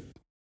tell me.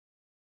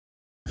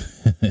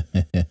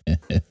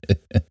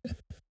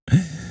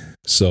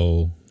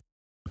 So,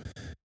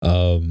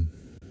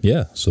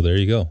 yeah, so there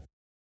you go.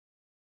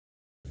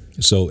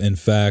 So, in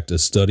fact, a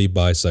study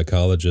by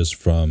psychologists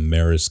from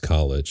Marist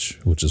College,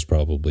 which is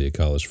probably a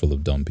college full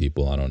of dumb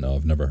people, I don't know,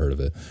 I've never heard of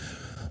it,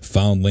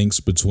 found links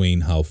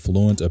between how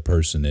fluent a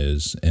person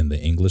is in the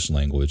English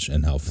language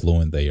and how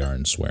fluent they are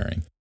in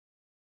swearing.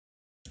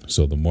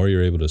 So the more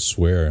you're able to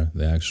swear,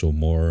 the actual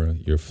more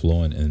you're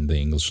fluent in the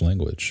English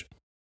language.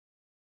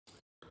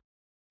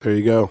 There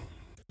you go.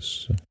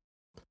 So,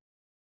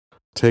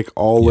 Take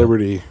all Yeah.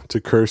 liberty to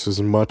curse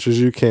as much as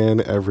you can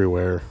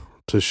everywhere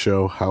to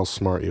show how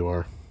smart you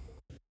are.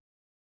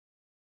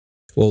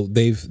 well,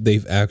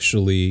 they've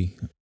actually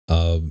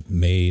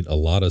made a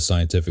lot of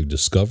scientific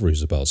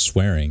discoveries about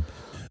swearing.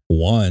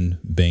 One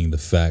being the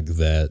fact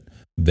that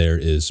there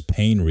is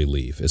pain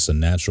relief. It's a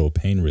natural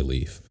pain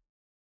relief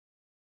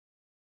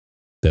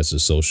that's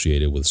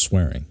associated with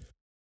swearing.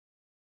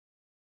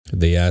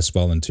 They asked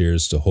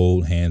volunteers to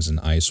hold hands in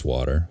ice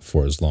water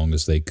for as long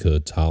as they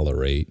could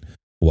tolerate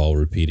while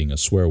repeating a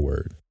swear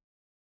word.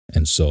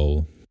 And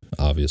so,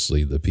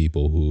 obviously, the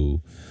people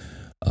who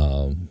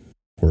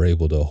were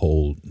able to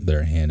hold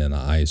their hand in the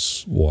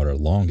ice water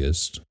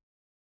longest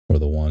were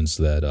the ones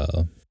that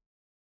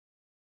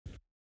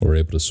were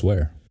able to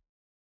swear.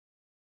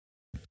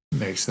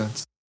 Makes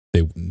sense.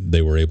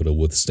 They were able to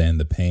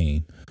withstand the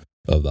pain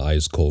of the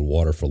ice cold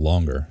water for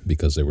longer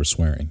because they were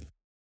swearing.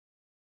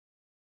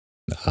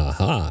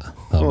 Aha!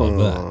 How about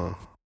Huh.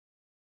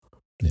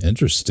 that?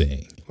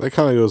 Interesting. That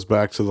kind of goes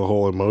back to the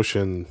whole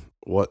emotion,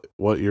 what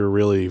you're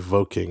really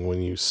evoking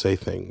when you say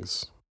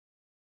things.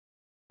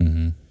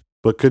 Mm-hmm.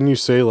 But couldn't you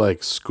say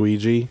like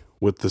squeegee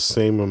with the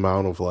same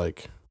amount of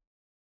like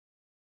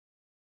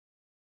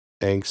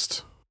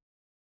angst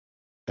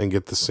and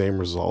get the same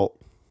result?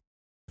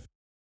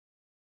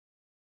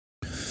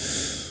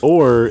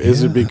 Or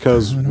is it Yeah,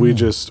 because I don't we know.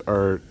 just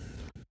are,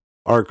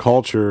 our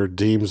culture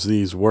deems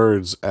these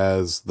words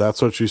as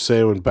that's what you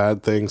say when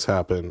bad things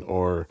happen,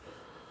 or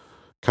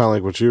kind of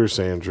like what you were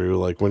saying, Drew,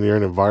 like when you're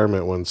in an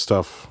environment when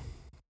stuff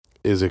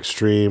is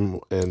extreme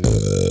and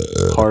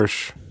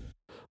harsh,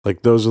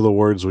 like those are the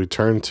words we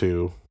turn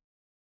to.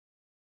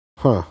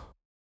 Huh.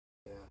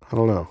 I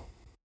don't know.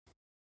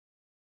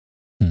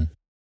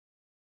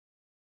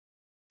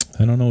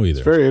 I don't know It's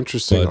either. a very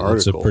interesting But article.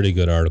 it's a pretty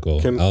good article.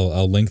 Can-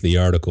 I'll link the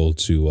article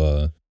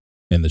to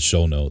in the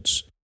show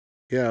notes.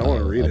 Yeah, I want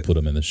to read I'll it. put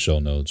them in the show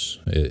notes.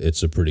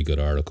 It's a pretty good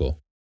article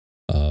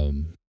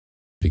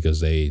because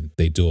they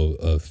do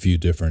a few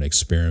different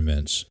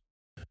experiments.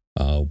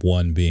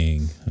 One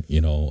being,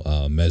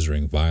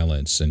 measuring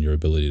violence and your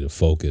ability to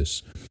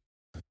focus.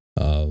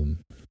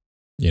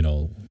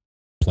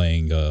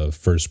 playing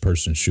first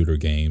person shooter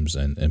games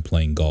and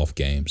playing golf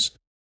games,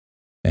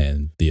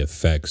 and the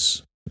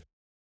effects,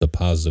 the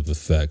positive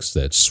effects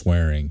that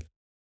swearing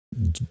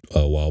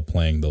while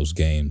playing those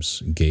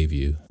games gave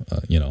you,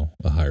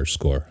 a higher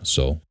score.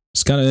 So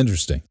it's kind of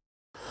interesting.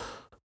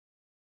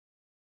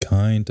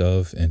 I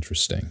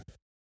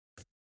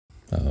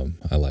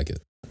like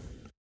it.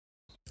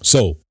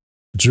 So,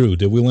 Drew,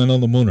 did we land on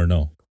the moon or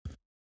no?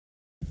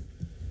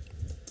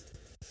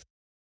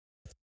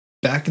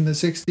 Back in the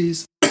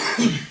 60s?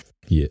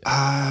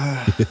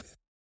 Yeah.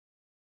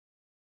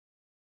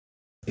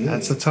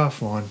 That's a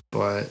tough one,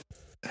 but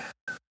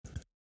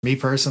me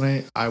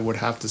personally, I would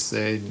have to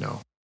say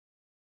no.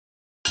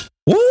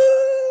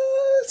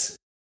 What?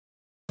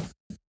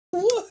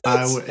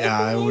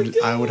 I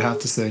would have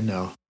to say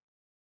no.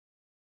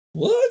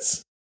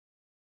 What?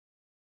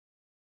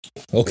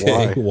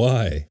 Okay,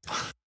 why?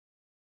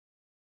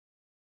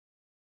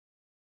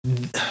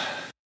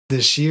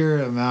 The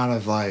sheer amount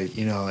of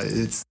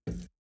it's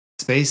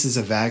space is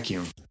a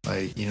vacuum.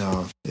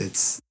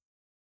 It's,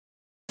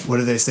 what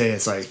do they say?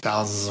 It's like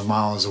thousands of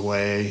miles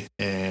away,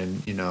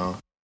 and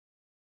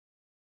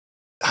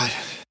I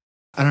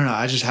don't know.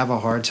 I just have a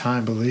hard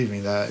time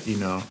believing that,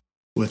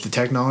 with the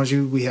technology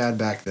we had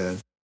back then,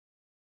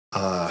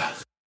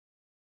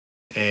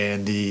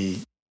 and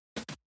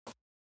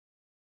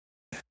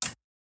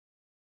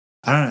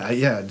I don't know.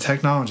 Yeah,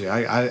 technology.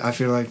 I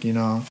feel like,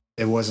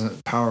 it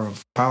wasn't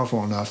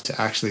powerful enough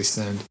to actually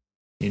send,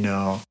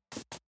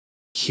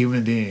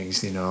 human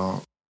beings,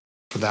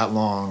 for that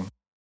long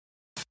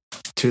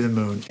to the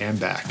moon and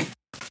back.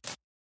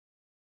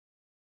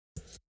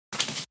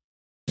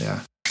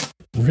 Yeah.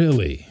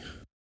 Really?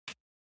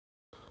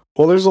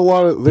 Well, there's a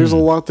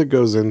lot that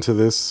goes into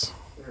this,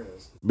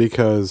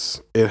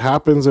 because it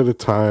happens at a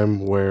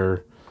time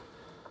where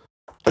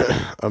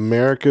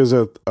America's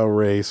at a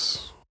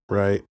race,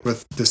 right?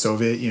 With the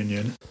Soviet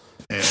Union,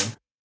 and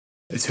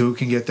it's who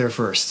can get there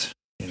first,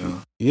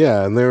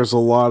 Yeah, and there's a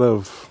lot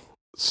of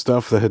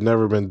stuff that had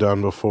never been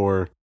done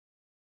before.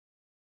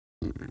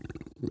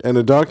 And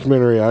a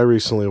documentary I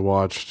recently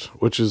watched,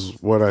 which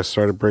is when I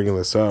started bringing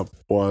this up,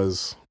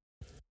 was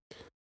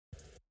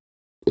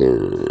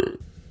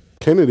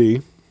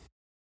Kennedy.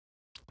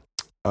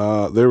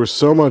 There was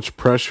so much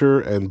pressure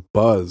and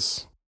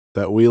buzz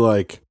that we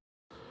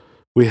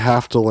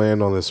have to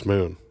land on this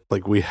moon.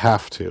 Like, we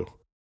have to.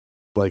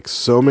 Like,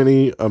 so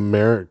many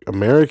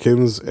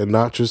Americans, and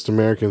not just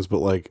Americans,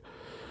 but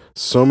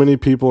so many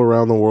people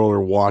around the world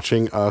are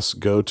watching us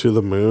go to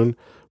the moon.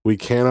 We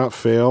cannot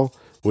fail.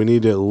 We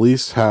need to at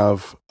least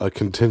have a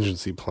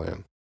contingency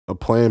plan, a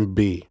plan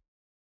B.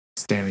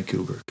 Stanley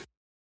Kubrick.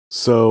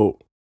 So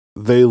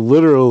they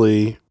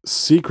literally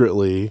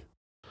secretly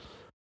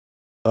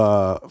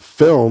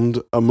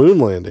filmed a moon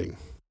landing,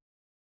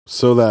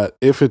 so that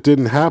if it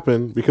didn't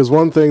happen, because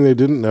one thing they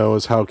didn't know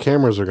is how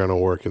cameras are going to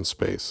work in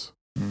space,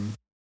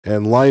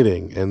 and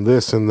lighting and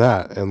this and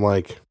that, and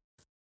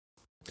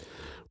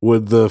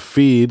would the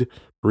feed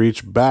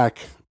reach back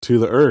to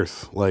the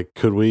Earth?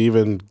 Could we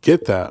even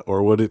get that,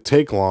 or would it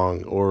take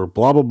long, or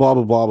blah blah blah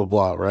blah blah blah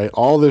blah, right?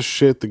 All this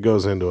shit that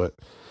goes into it.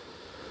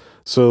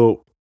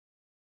 So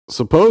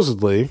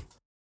supposedly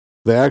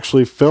they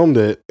actually filmed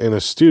it in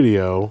a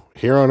studio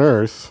here on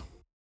Earth,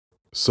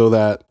 so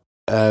that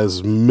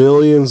as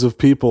millions of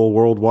people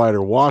worldwide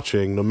are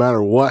watching, no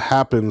matter what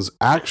happens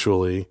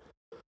actually,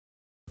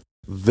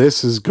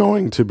 this is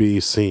going to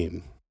be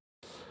seen.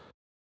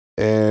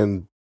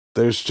 And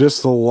there's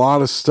just a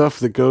lot of stuff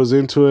that goes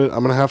into it.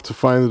 I'm going to have to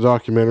find the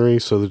documentary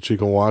so that you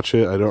can watch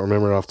it. I don't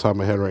remember it off the top of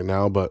my head right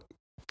now, but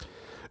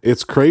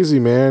it's crazy,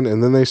 man.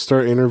 And then they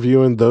start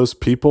interviewing those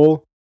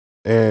people,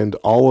 and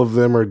all of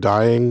them are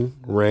dying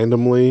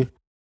randomly,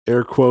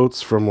 air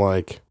quotes, from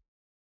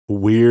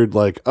weird,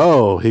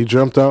 oh, he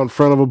jumped out in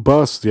front of a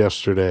bus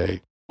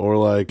yesterday, or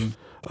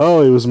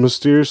oh, he was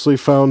mysteriously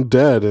found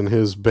dead in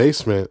his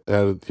basement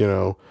and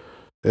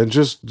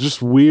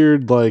just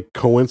weird,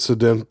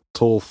 coincidental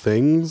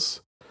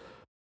things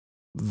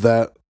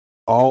that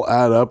all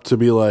add up to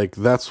be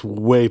that's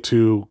way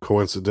too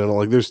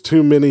coincidental. There's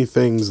too many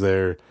things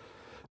there,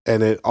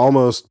 and it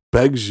almost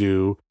begs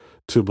you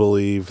to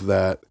believe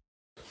that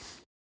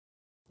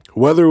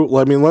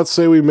let's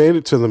say we made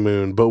it to the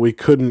moon, but we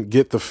couldn't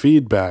get the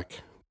feedback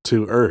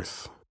to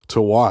Earth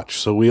to watch,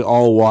 so we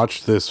all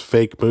watched this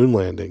fake moon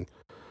landing.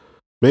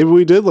 Maybe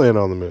we did land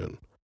on the moon.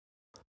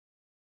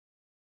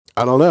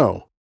 I don't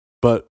know.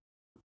 But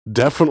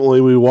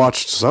definitely we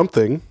watched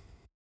something.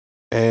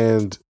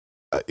 And,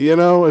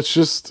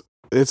 it's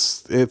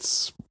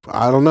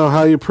I don't know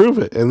how you prove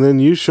it. And then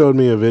you showed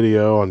me a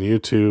video on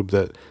YouTube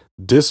that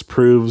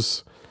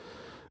disproves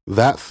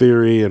that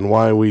theory and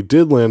why we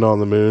did land on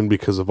the moon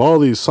because of all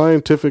these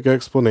scientific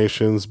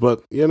explanations.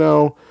 But,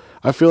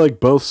 I feel like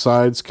both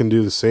sides can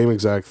do the same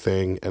exact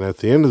thing. And at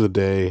the end of the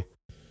day,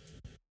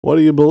 what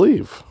do you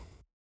believe?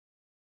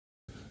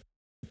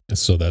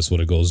 So that's what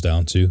it goes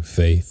down to,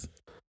 faith.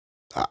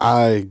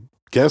 I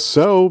guess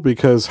so,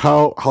 because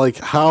how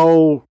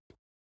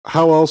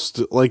else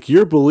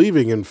you're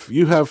believing, and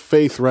you have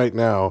faith right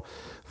now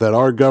that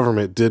our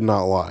government did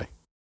not lie.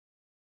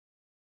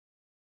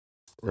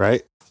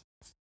 Right?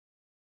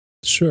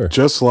 Sure.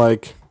 Just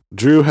like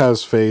Drew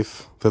has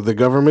faith that the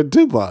government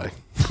did lie.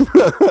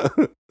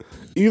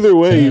 Either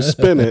way you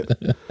spin it,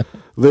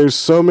 there's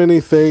so many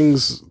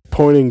things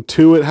pointing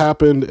to it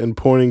happened and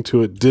pointing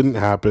to it didn't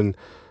happen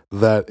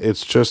that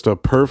it's just a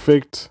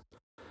perfect,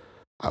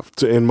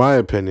 in my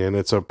opinion,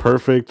 it's a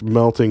perfect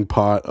melting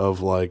pot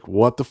of like,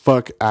 what the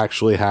fuck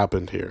actually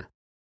happened here?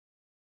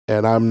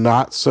 And I'm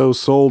not so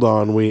sold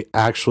on we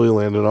actually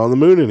landed on the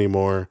moon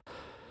anymore,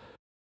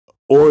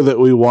 or that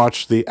we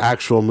watched the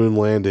actual moon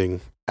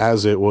landing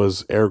as it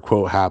was air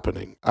quote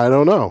happening. I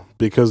don't know,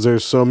 because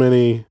there's so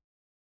many.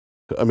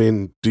 I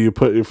mean, do you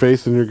put your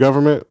faith in your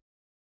government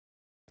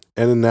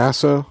and in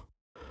NASA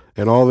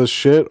and all this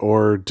shit,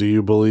 or do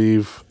you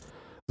believe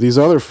these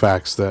other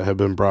facts that have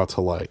been brought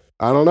to light?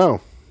 I don't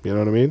know. You know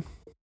what I mean?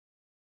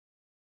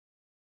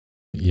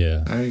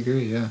 Yeah. I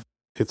agree, yeah.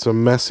 It's a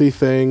messy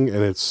thing,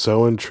 and it's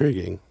so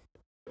intriguing.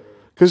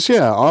 Because,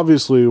 yeah,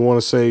 obviously we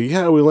want to say,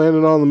 yeah, we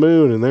landed on the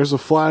moon, and there's a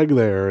flag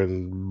there,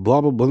 and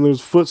blah, blah, blah, and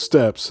there's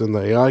footsteps, and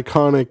the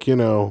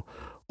iconic,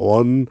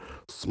 one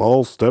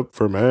small step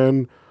for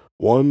man,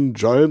 one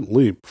giant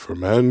leap for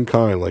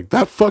mankind. Like,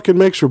 that fucking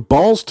makes your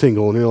balls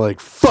tingle, and you're like,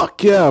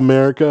 fuck yeah,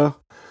 America.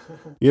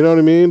 You know what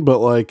I mean? But,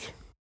 like,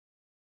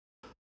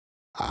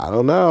 I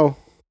don't know.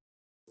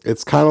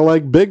 It's kind of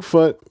like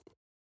Bigfoot.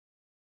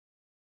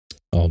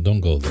 Oh, don't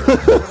go there.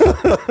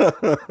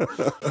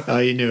 Oh,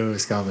 you knew it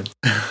was coming.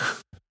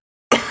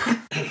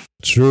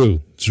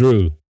 True.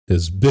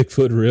 Is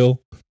Bigfoot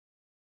real?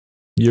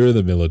 You're in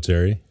the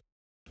military.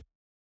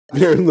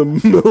 You're in the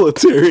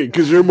military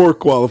because you're more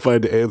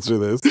qualified to answer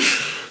this.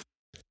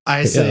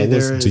 I say I there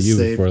listened to is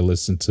you a before I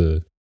listened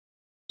to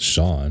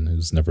Sean,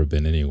 who's never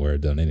been anywhere,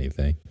 done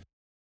anything.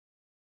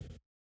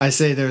 I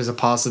say there's a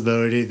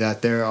possibility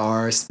that there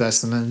are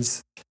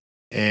specimens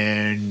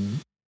and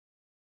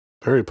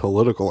Very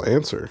political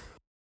answer.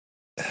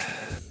 Drew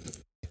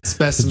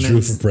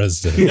specimens for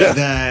president.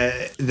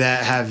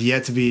 that have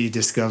yet to be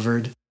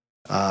discovered,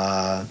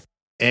 and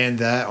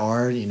that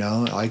are,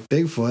 like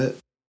Bigfoot,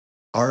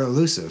 are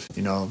elusive.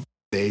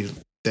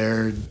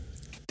 Their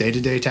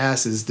day-to-day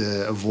task is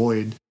to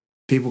avoid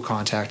people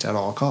contact at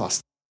all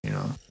costs. So.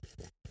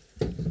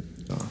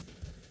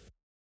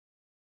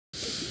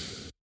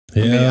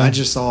 Yeah. I mean, I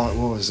just saw,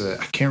 what was it?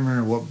 I can't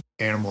remember what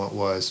animal it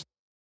was,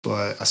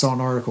 but I saw an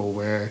article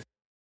where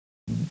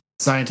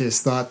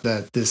scientists thought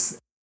that this,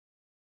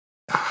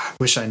 I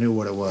wish I knew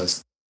what it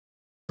was,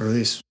 or at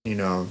least,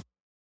 the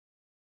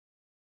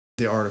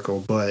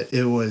article, but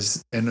it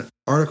was an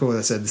article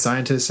that said the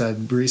scientists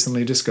had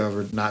recently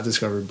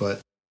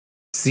but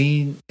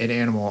seen an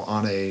animal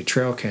on a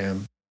trail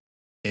cam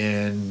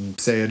in,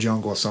 say, a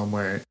jungle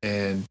somewhere,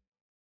 and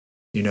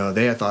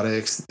they had thought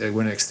it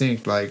went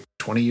extinct like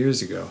 20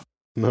 years ago.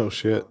 No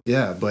shit.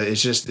 Yeah, but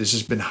it's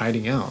just been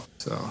hiding out.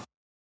 So,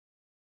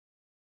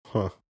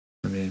 Huh.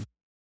 I mean,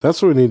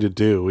 That's what we need to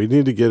do. We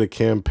need to get a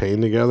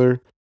campaign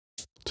together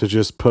to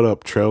just put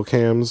up trail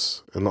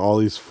cams in all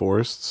these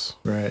forests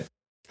right.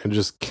 and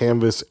just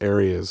canvas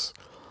areas.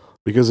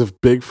 Because if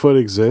Bigfoot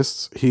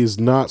exists, he's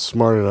not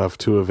smart enough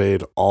to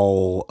evade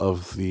all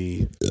of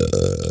the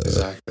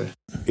Exactly.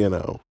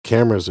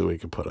 cameras that we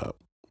could put up.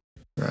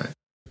 Right.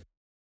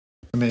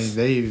 I mean,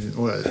 they even,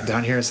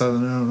 down here in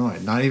Southern Illinois,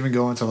 not even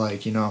going to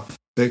like,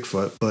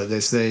 Bigfoot, but they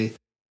say,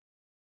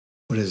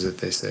 what is it?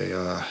 They say,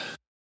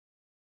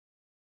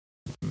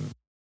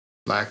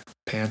 Black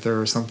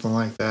Panther or something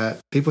like that.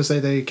 People say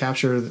they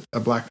capture a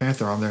Black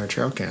Panther on their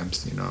trail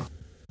cams,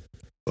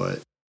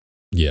 but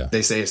Yeah.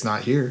 they say it's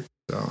not here.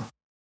 So,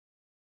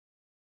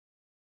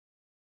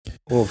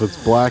 Well, if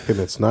it's black and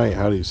it's night,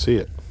 how do you see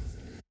it?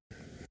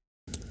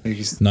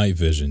 Night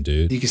vision,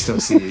 dude. you can still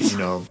see,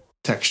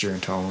 texture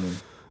and tone. And,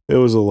 It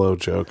was a low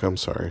joke. I'm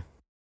sorry.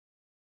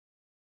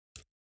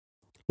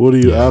 What do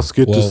you ask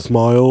it to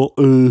smile?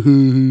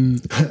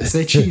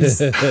 say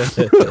cheese.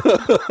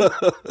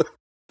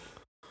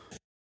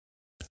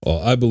 Well,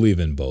 I believe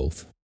in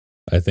both.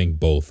 I think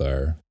both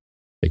are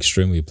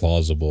extremely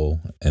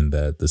plausible, and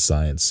that the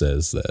science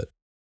says that,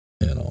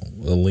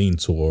 lean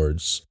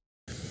towards,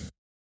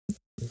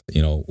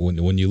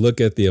 when you look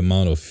at the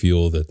amount of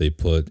fuel that they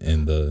put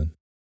in the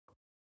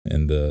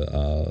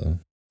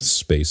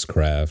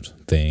spacecraft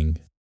thing,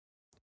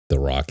 the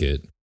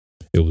rocket,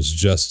 it was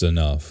just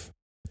enough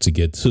to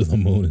get to the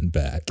moon and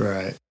back.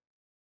 Right.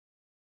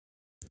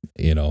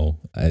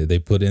 They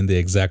put in the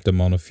exact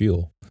amount of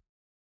fuel.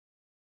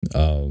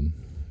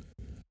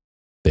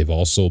 They've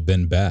also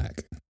been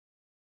back.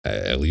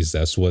 At least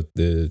that's what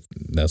the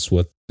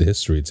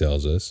history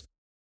tells us.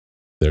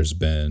 There's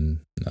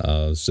been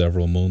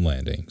several moon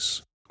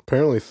landings.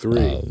 Apparently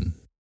 3.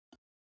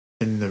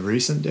 In the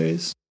recent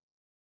days?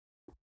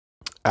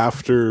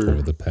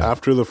 After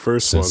the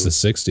first since one. the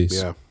 60s.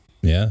 Yeah.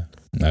 Yeah.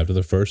 After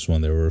the first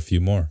one, there were a few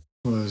more.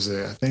 What was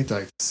it? I think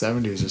like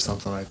 70s or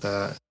something like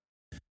that.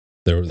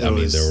 There were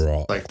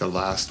all like the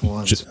last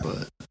ones,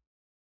 but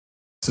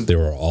there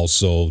were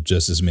also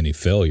just as many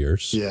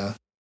failures. yeah.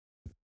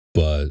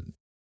 But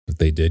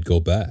they did go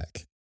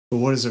back. But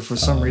what is it? For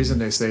some reason,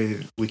 they say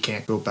we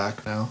can't go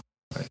back now.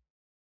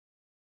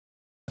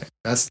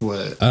 That's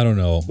what I don't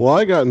know. Well,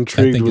 I got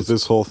intrigued with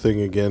this whole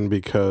thing again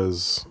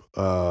because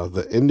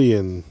the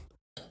Indian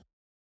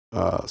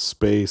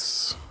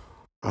space,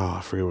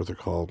 I forget what they're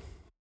called,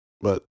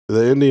 but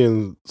the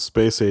Indian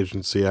Space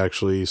Agency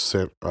actually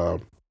sent,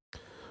 or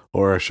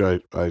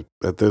I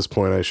at this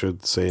point I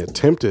should say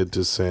attempted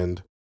to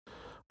send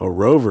a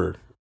rover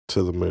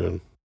to the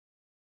moon,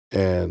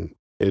 and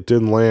it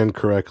didn't land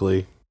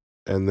correctly.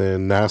 And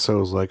then NASA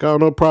was like, "Oh,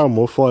 no problem.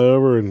 We'll fly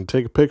over and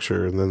take a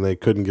picture." And then they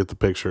couldn't get the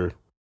picture.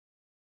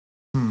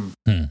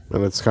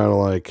 And it's kind of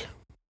like,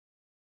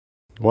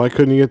 why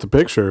couldn't you get the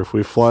picture if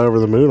we fly over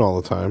the moon all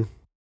the time?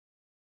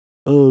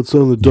 Oh, it's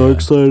on the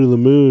dark side of the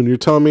moon. You're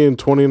telling me in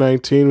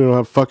 2019 we don't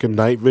have fucking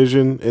night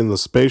vision in the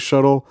space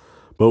shuttle,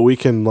 but we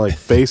can like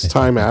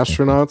FaceTime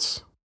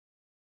astronauts?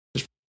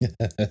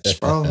 Just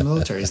borrow the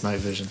military's night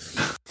vision.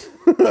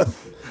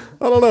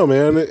 I don't know,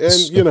 man. And,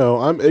 you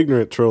know, I'm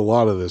ignorant to a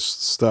lot of this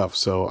stuff,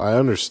 so I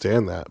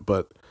understand that.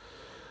 But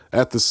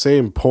at the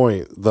same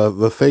point,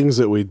 the things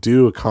that we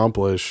do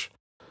accomplish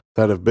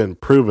that have been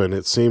proven,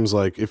 it seems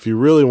like if you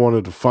really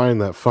wanted to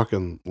find that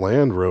fucking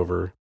Land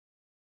Rover,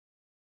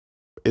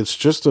 it's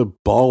just a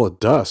ball of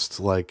dust,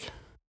 like,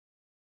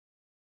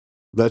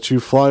 that you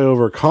fly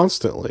over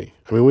constantly.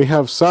 I mean, we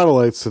have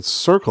satellites that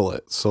circle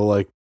it, so,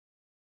 like,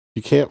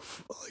 you can't,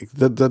 like,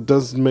 that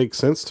doesn't make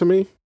sense to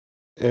me.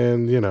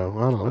 And, you know,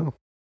 I don't know.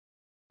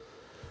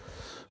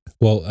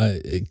 Well,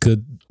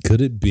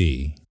 could it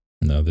be,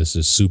 now this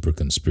is super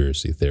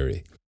conspiracy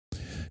theory,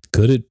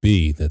 could it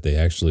be that they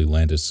actually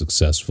landed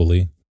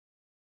successfully,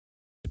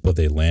 but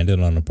they landed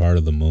on a part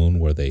of the moon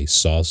where they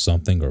saw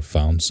something or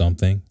found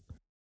something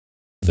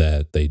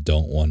that they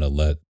don't want to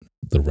let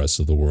the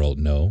rest of the world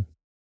know,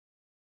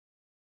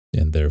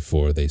 and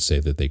therefore they say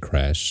that they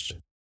crashed?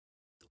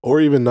 Or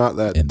even not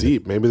that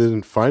deep. Maybe they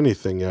didn't find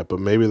anything yet,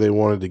 but maybe they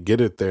wanted to get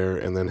it there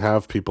and then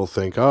have people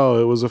think,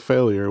 oh, it was a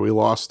failure. We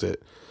lost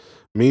it.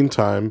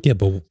 Meantime,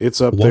 but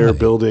it's up there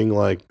building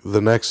like the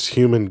next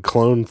human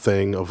clone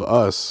thing of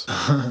us.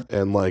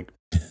 And like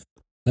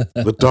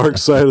the dark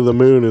side of the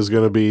moon is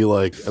going to be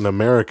like an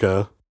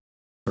America.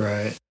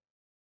 Right.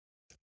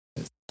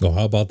 Well,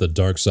 how about the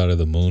dark side of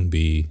the moon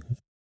be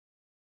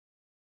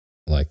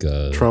like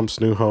a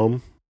Trump's new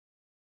home?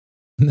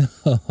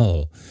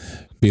 No.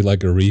 Be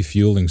like a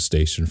refueling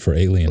station for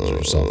aliens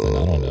or something.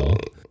 I don't know.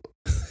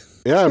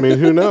 Yeah, I mean,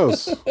 who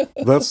knows?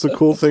 That's the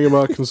cool thing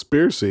about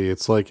conspiracy.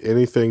 It's like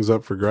anything's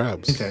up for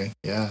grabs. Okay,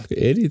 yeah.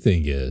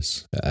 Anything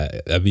is.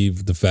 I mean,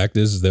 the fact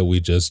is that we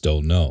just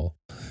don't know.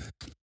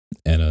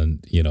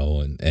 And, you know,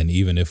 and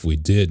even if we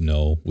did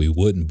know, we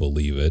wouldn't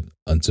believe it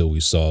until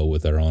we saw it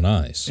with our own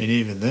eyes. And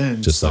even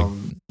then, just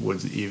some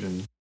would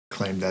even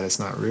claim that it's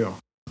not real.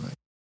 Like,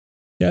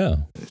 yeah.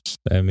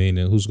 I mean,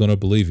 who's going to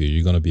believe you?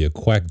 You're going to be a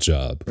quack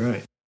job.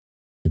 Right.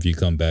 If you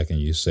come back and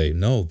you say,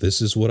 no, this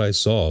is what I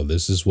saw.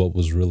 This is what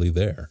was really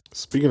there.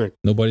 Speaking of...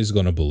 Nobody's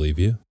going to believe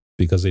you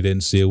because they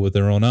didn't see it with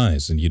their own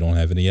eyes and you don't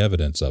have any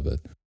evidence of it.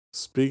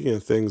 Speaking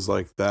of things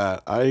like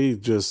that, I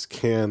just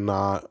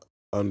cannot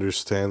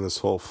understand this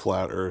whole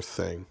flat earth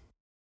thing.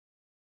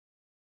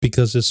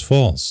 Because it's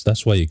false.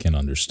 That's why you can't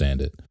understand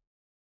it.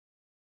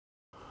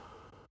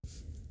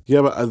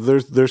 Yeah, but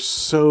they're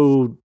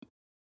so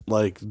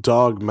like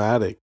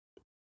dogmatic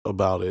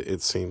about it,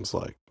 it seems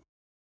like.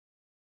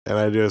 And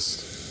I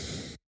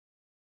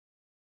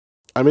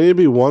mean, it'd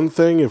be one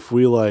thing if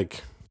we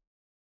like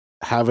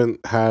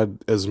haven't had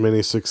as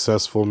many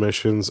successful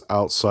missions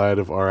outside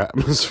of our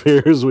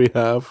atmosphere as we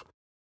have.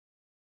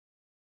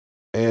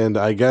 And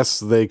I guess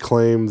they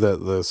claim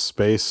that the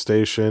space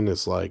station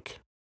is like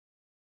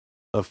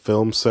a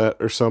film set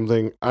or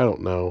something. I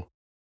don't know.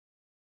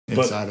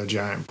 Inside a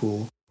giant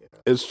pool.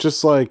 It's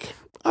just like,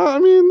 I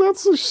mean,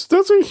 that's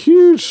a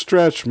huge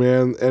stretch,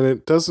 man, and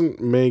it doesn't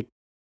make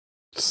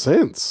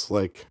sense.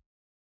 Like,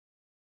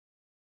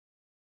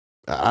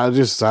 I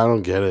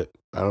don't get it.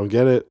 I don't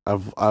get it.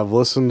 I've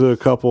listened to a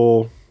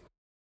couple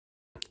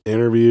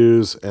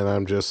interviews, and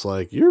I'm just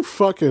like, you're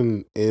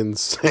fucking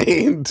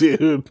insane,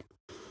 dude.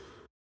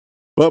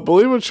 But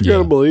believe what you're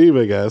gonna believe,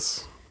 I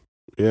guess.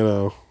 You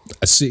know.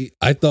 See,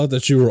 I thought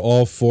that you were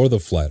all for the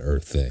flat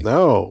Earth thing.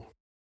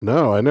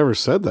 No, I never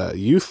said that.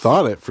 You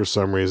thought it for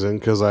some reason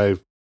because I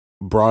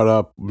brought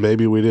up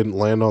maybe we didn't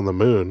land on the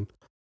moon,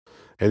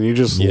 and you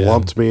just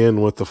lumped me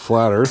in with the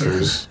flat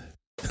earthers.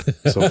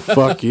 So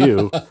fuck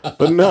you.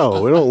 But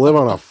no, we don't live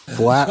on a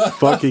flat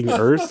fucking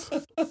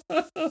earth.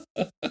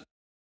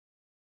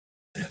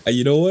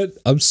 You know what?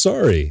 I'm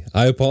sorry.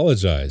 I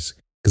apologize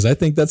because I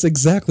think that's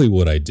exactly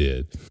what I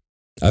did.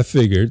 I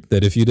figured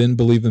that if you didn't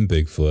believe in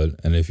Bigfoot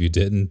and if you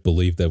didn't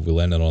believe that we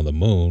landed on the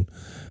moon,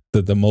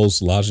 that the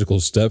most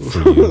logical step for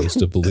you is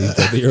to believe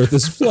that the earth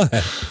is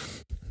flat.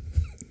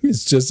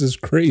 It's just as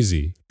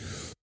crazy.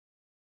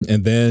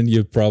 And then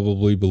you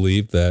probably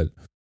believe that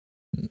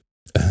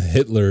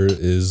Hitler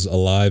is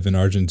alive in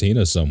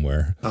Argentina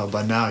somewhere. Oh,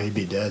 by now he'd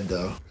be dead,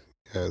 though.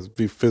 Yeah, it'd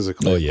be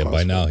physically Oh yeah,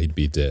 by impossible. now he'd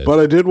be dead. But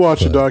I did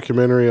watch a But-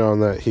 documentary on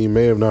that. He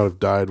may have not have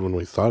died when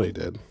we thought he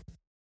did.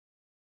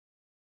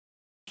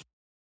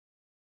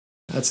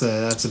 That's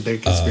a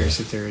big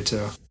conspiracy theory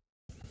too.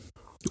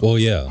 well,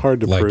 yeah,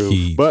 Hard to like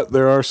prove, but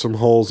there are some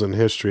holes in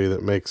history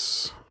that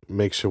makes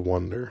you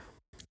wonder.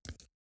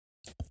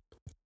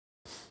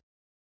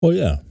 Well,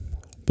 yeah,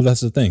 but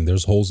that's the thing.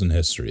 There's holes in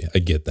history. I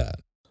get that.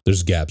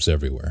 There's gaps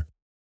everywhere.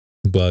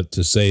 But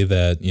to say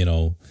that,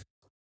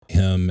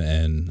 him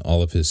and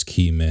all of his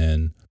key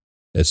men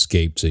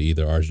escaped to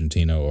either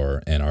Argentina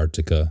or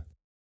Antarctica,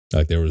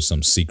 like there was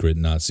some secret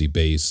Nazi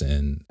base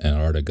in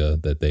Antarctica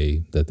that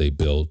they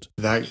built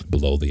That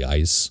below the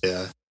ice.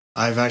 yeah,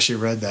 I've actually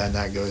read that, and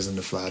that goes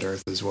into flat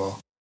Earth as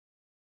well.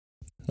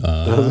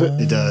 Does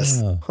it? It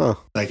does. Huh.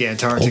 Like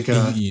Antarctica,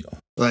 Oh, yeah.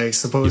 like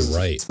You're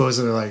right.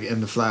 supposedly like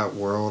in the flat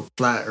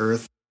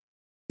Earth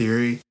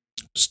theory,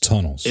 It's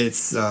tunnels.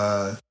 it's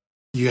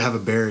you have a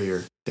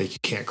barrier that you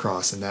can't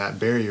cross, and that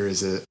barrier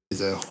is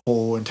a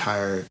whole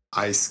entire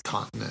ice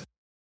continent,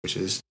 which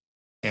is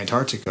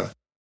Antarctica.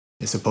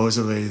 And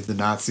supposedly the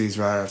Nazis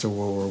right after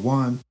World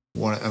War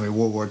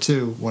World War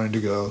II wanted to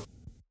go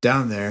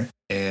down there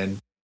and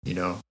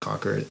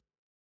conquer it,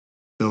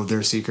 build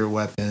their secret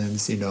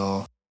weapons,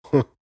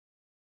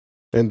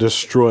 And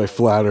destroy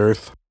flat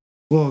Earth.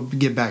 well,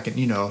 get back and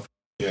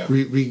Yeah.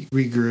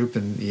 regroup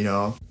and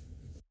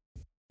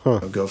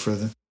go for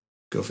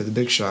the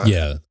big shot.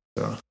 Yeah.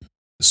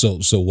 So.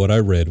 So what I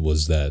read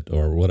was that,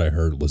 or what I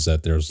heard was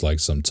that there's like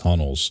some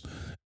tunnels,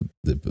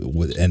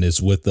 and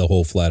it's with the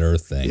whole flat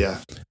Earth thing.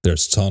 Yeah,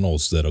 There's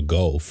tunnels that'll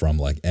go from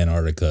like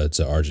Antarctica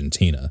to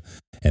Argentina,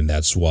 and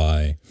that's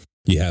why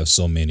you have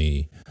so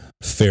many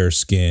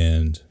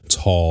fair-skinned,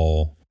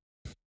 tall,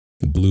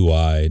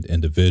 blue-eyed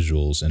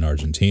individuals in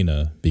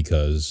Argentina,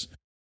 because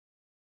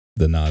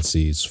the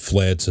Nazis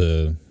fled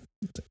to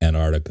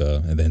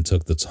Antarctica and then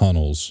took the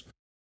tunnels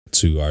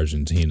to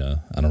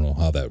Argentina. I don't know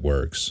how that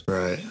works.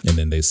 right. And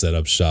then they set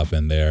up shop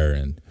in there,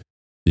 and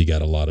you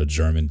got a lot of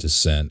German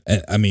descent.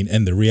 And,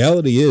 and the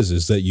reality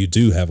is that you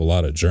do have a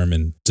lot of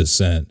German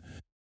descent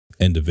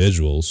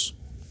individuals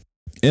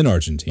in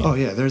Argentina. Oh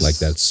yeah, there's Like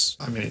that's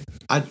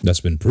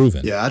been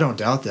proven. Yeah, I don't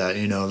doubt that.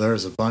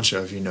 There's a bunch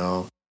of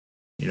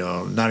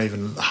not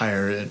even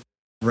higher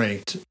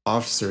ranked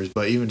officers,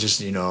 but even just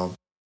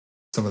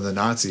some of the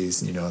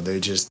Nazis, they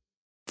just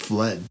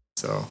fled.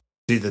 So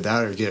either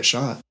that or get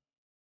shot.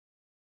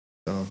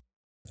 So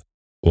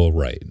Well,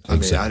 right. I mean,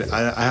 Exactly.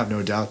 I have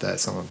no doubt that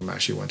some of them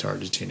actually went to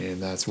Argentina,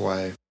 and that's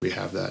why we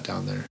have that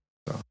down there.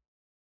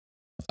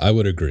 I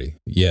would agree.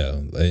 Yeah.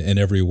 In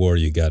every war,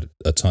 you got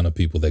a ton of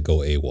people that go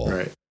AWOL.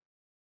 Right.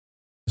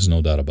 There's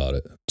no doubt about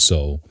it.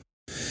 So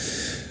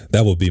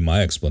that would be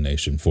my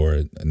explanation for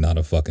it. Not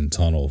a fucking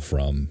tunnel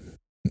from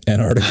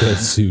Antarctica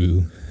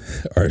to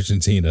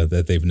Argentina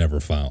that they've never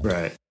found.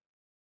 Right.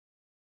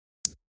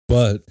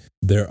 But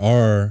there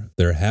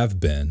have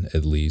been,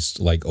 at least,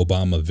 like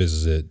Obama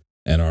visited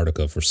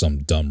Antarctica for some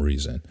dumb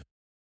reason.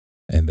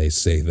 And they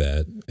say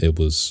that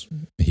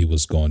he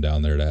was going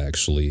down there to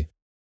actually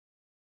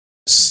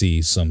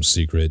see some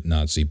secret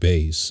Nazi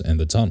base in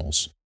the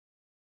tunnels.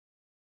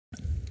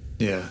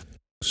 Yeah.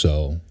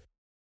 So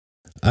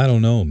I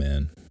don't know,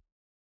 man.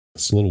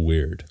 It's a little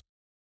weird.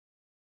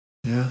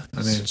 Yeah.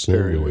 I mean, It's a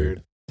little Very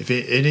weird. if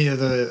any of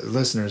the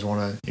listeners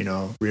want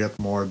to, read up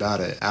more about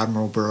it,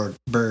 Admiral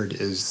Byrd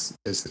is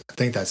I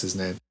think that's his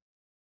name.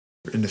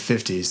 In the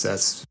 50s,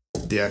 that's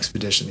the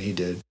expedition he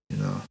did.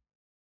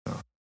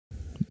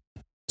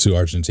 To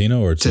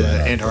Argentina or To to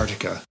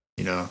Antarctica.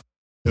 It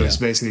was Yeah.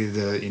 basically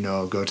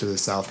go to the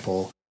South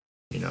Pole,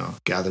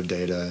 gather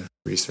data,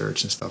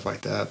 research and stuff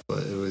like that.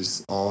 But it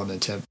was all an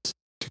attempt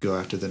to go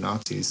after the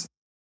Nazis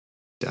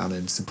down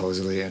in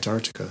supposedly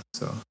Antarctica.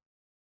 So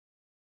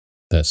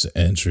That's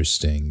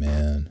interesting,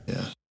 man.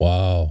 yeah.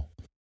 Wow.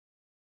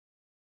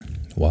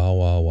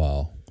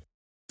 Wow.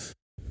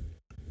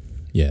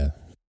 Yeah.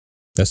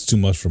 That's too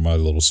much for my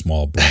little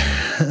small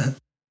brain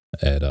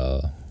at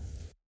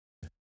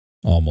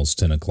almost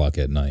 10 o'clock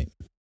at night.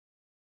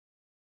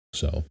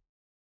 So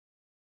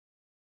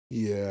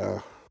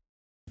Yeah.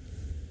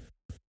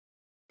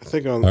 I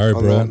think on All right,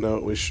 bro. that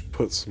note, we should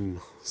put some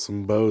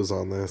bows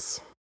on this.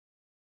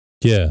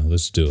 yeah,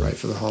 let's do it. Right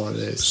for the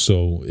holidays.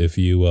 So if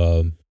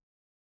you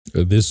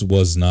this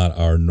was not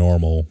our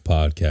normal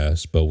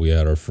podcast, but we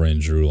had our friend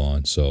Drew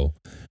on, so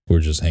we're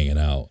just hanging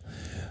out.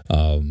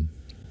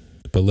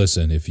 But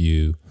listen, if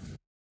you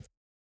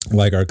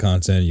like our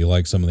content, you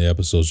like some of the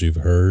episodes you've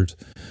heard,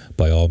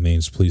 by all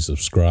means, please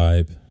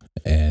subscribe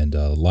and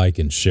like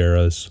and share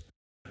us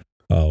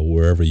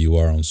wherever you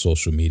are on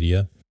social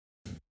media.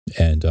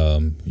 And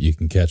you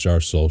can catch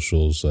our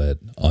socials at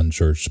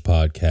Unchurched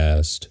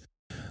Podcast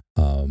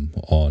on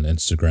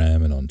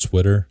Instagram and on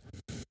Twitter.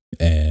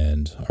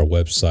 And our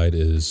website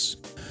is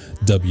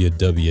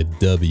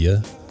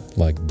www,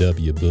 like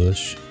W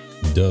Bush,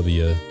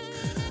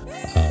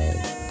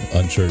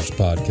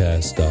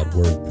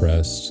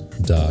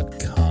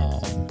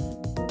 unchurchedpodcast.wordpress.com.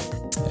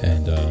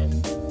 And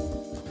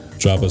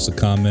drop us a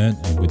comment,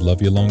 and we'd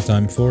love you a long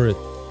time for it.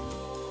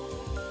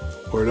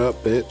 Word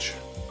up, bitch.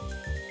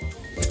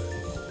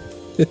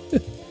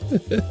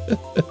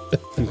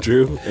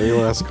 Drew, any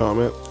last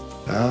comment?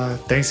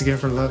 Thanks again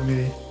for letting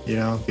me,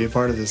 be a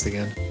part of this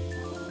again.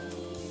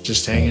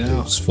 Just hanging Dude,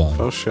 out. it's fun.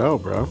 Oh, show,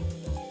 bro.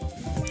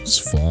 It's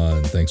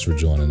fun. Thanks for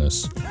joining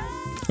us.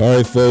 All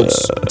right,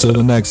 folks. Until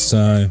the next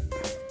time.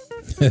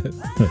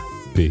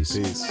 Peace.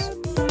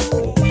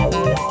 Peace.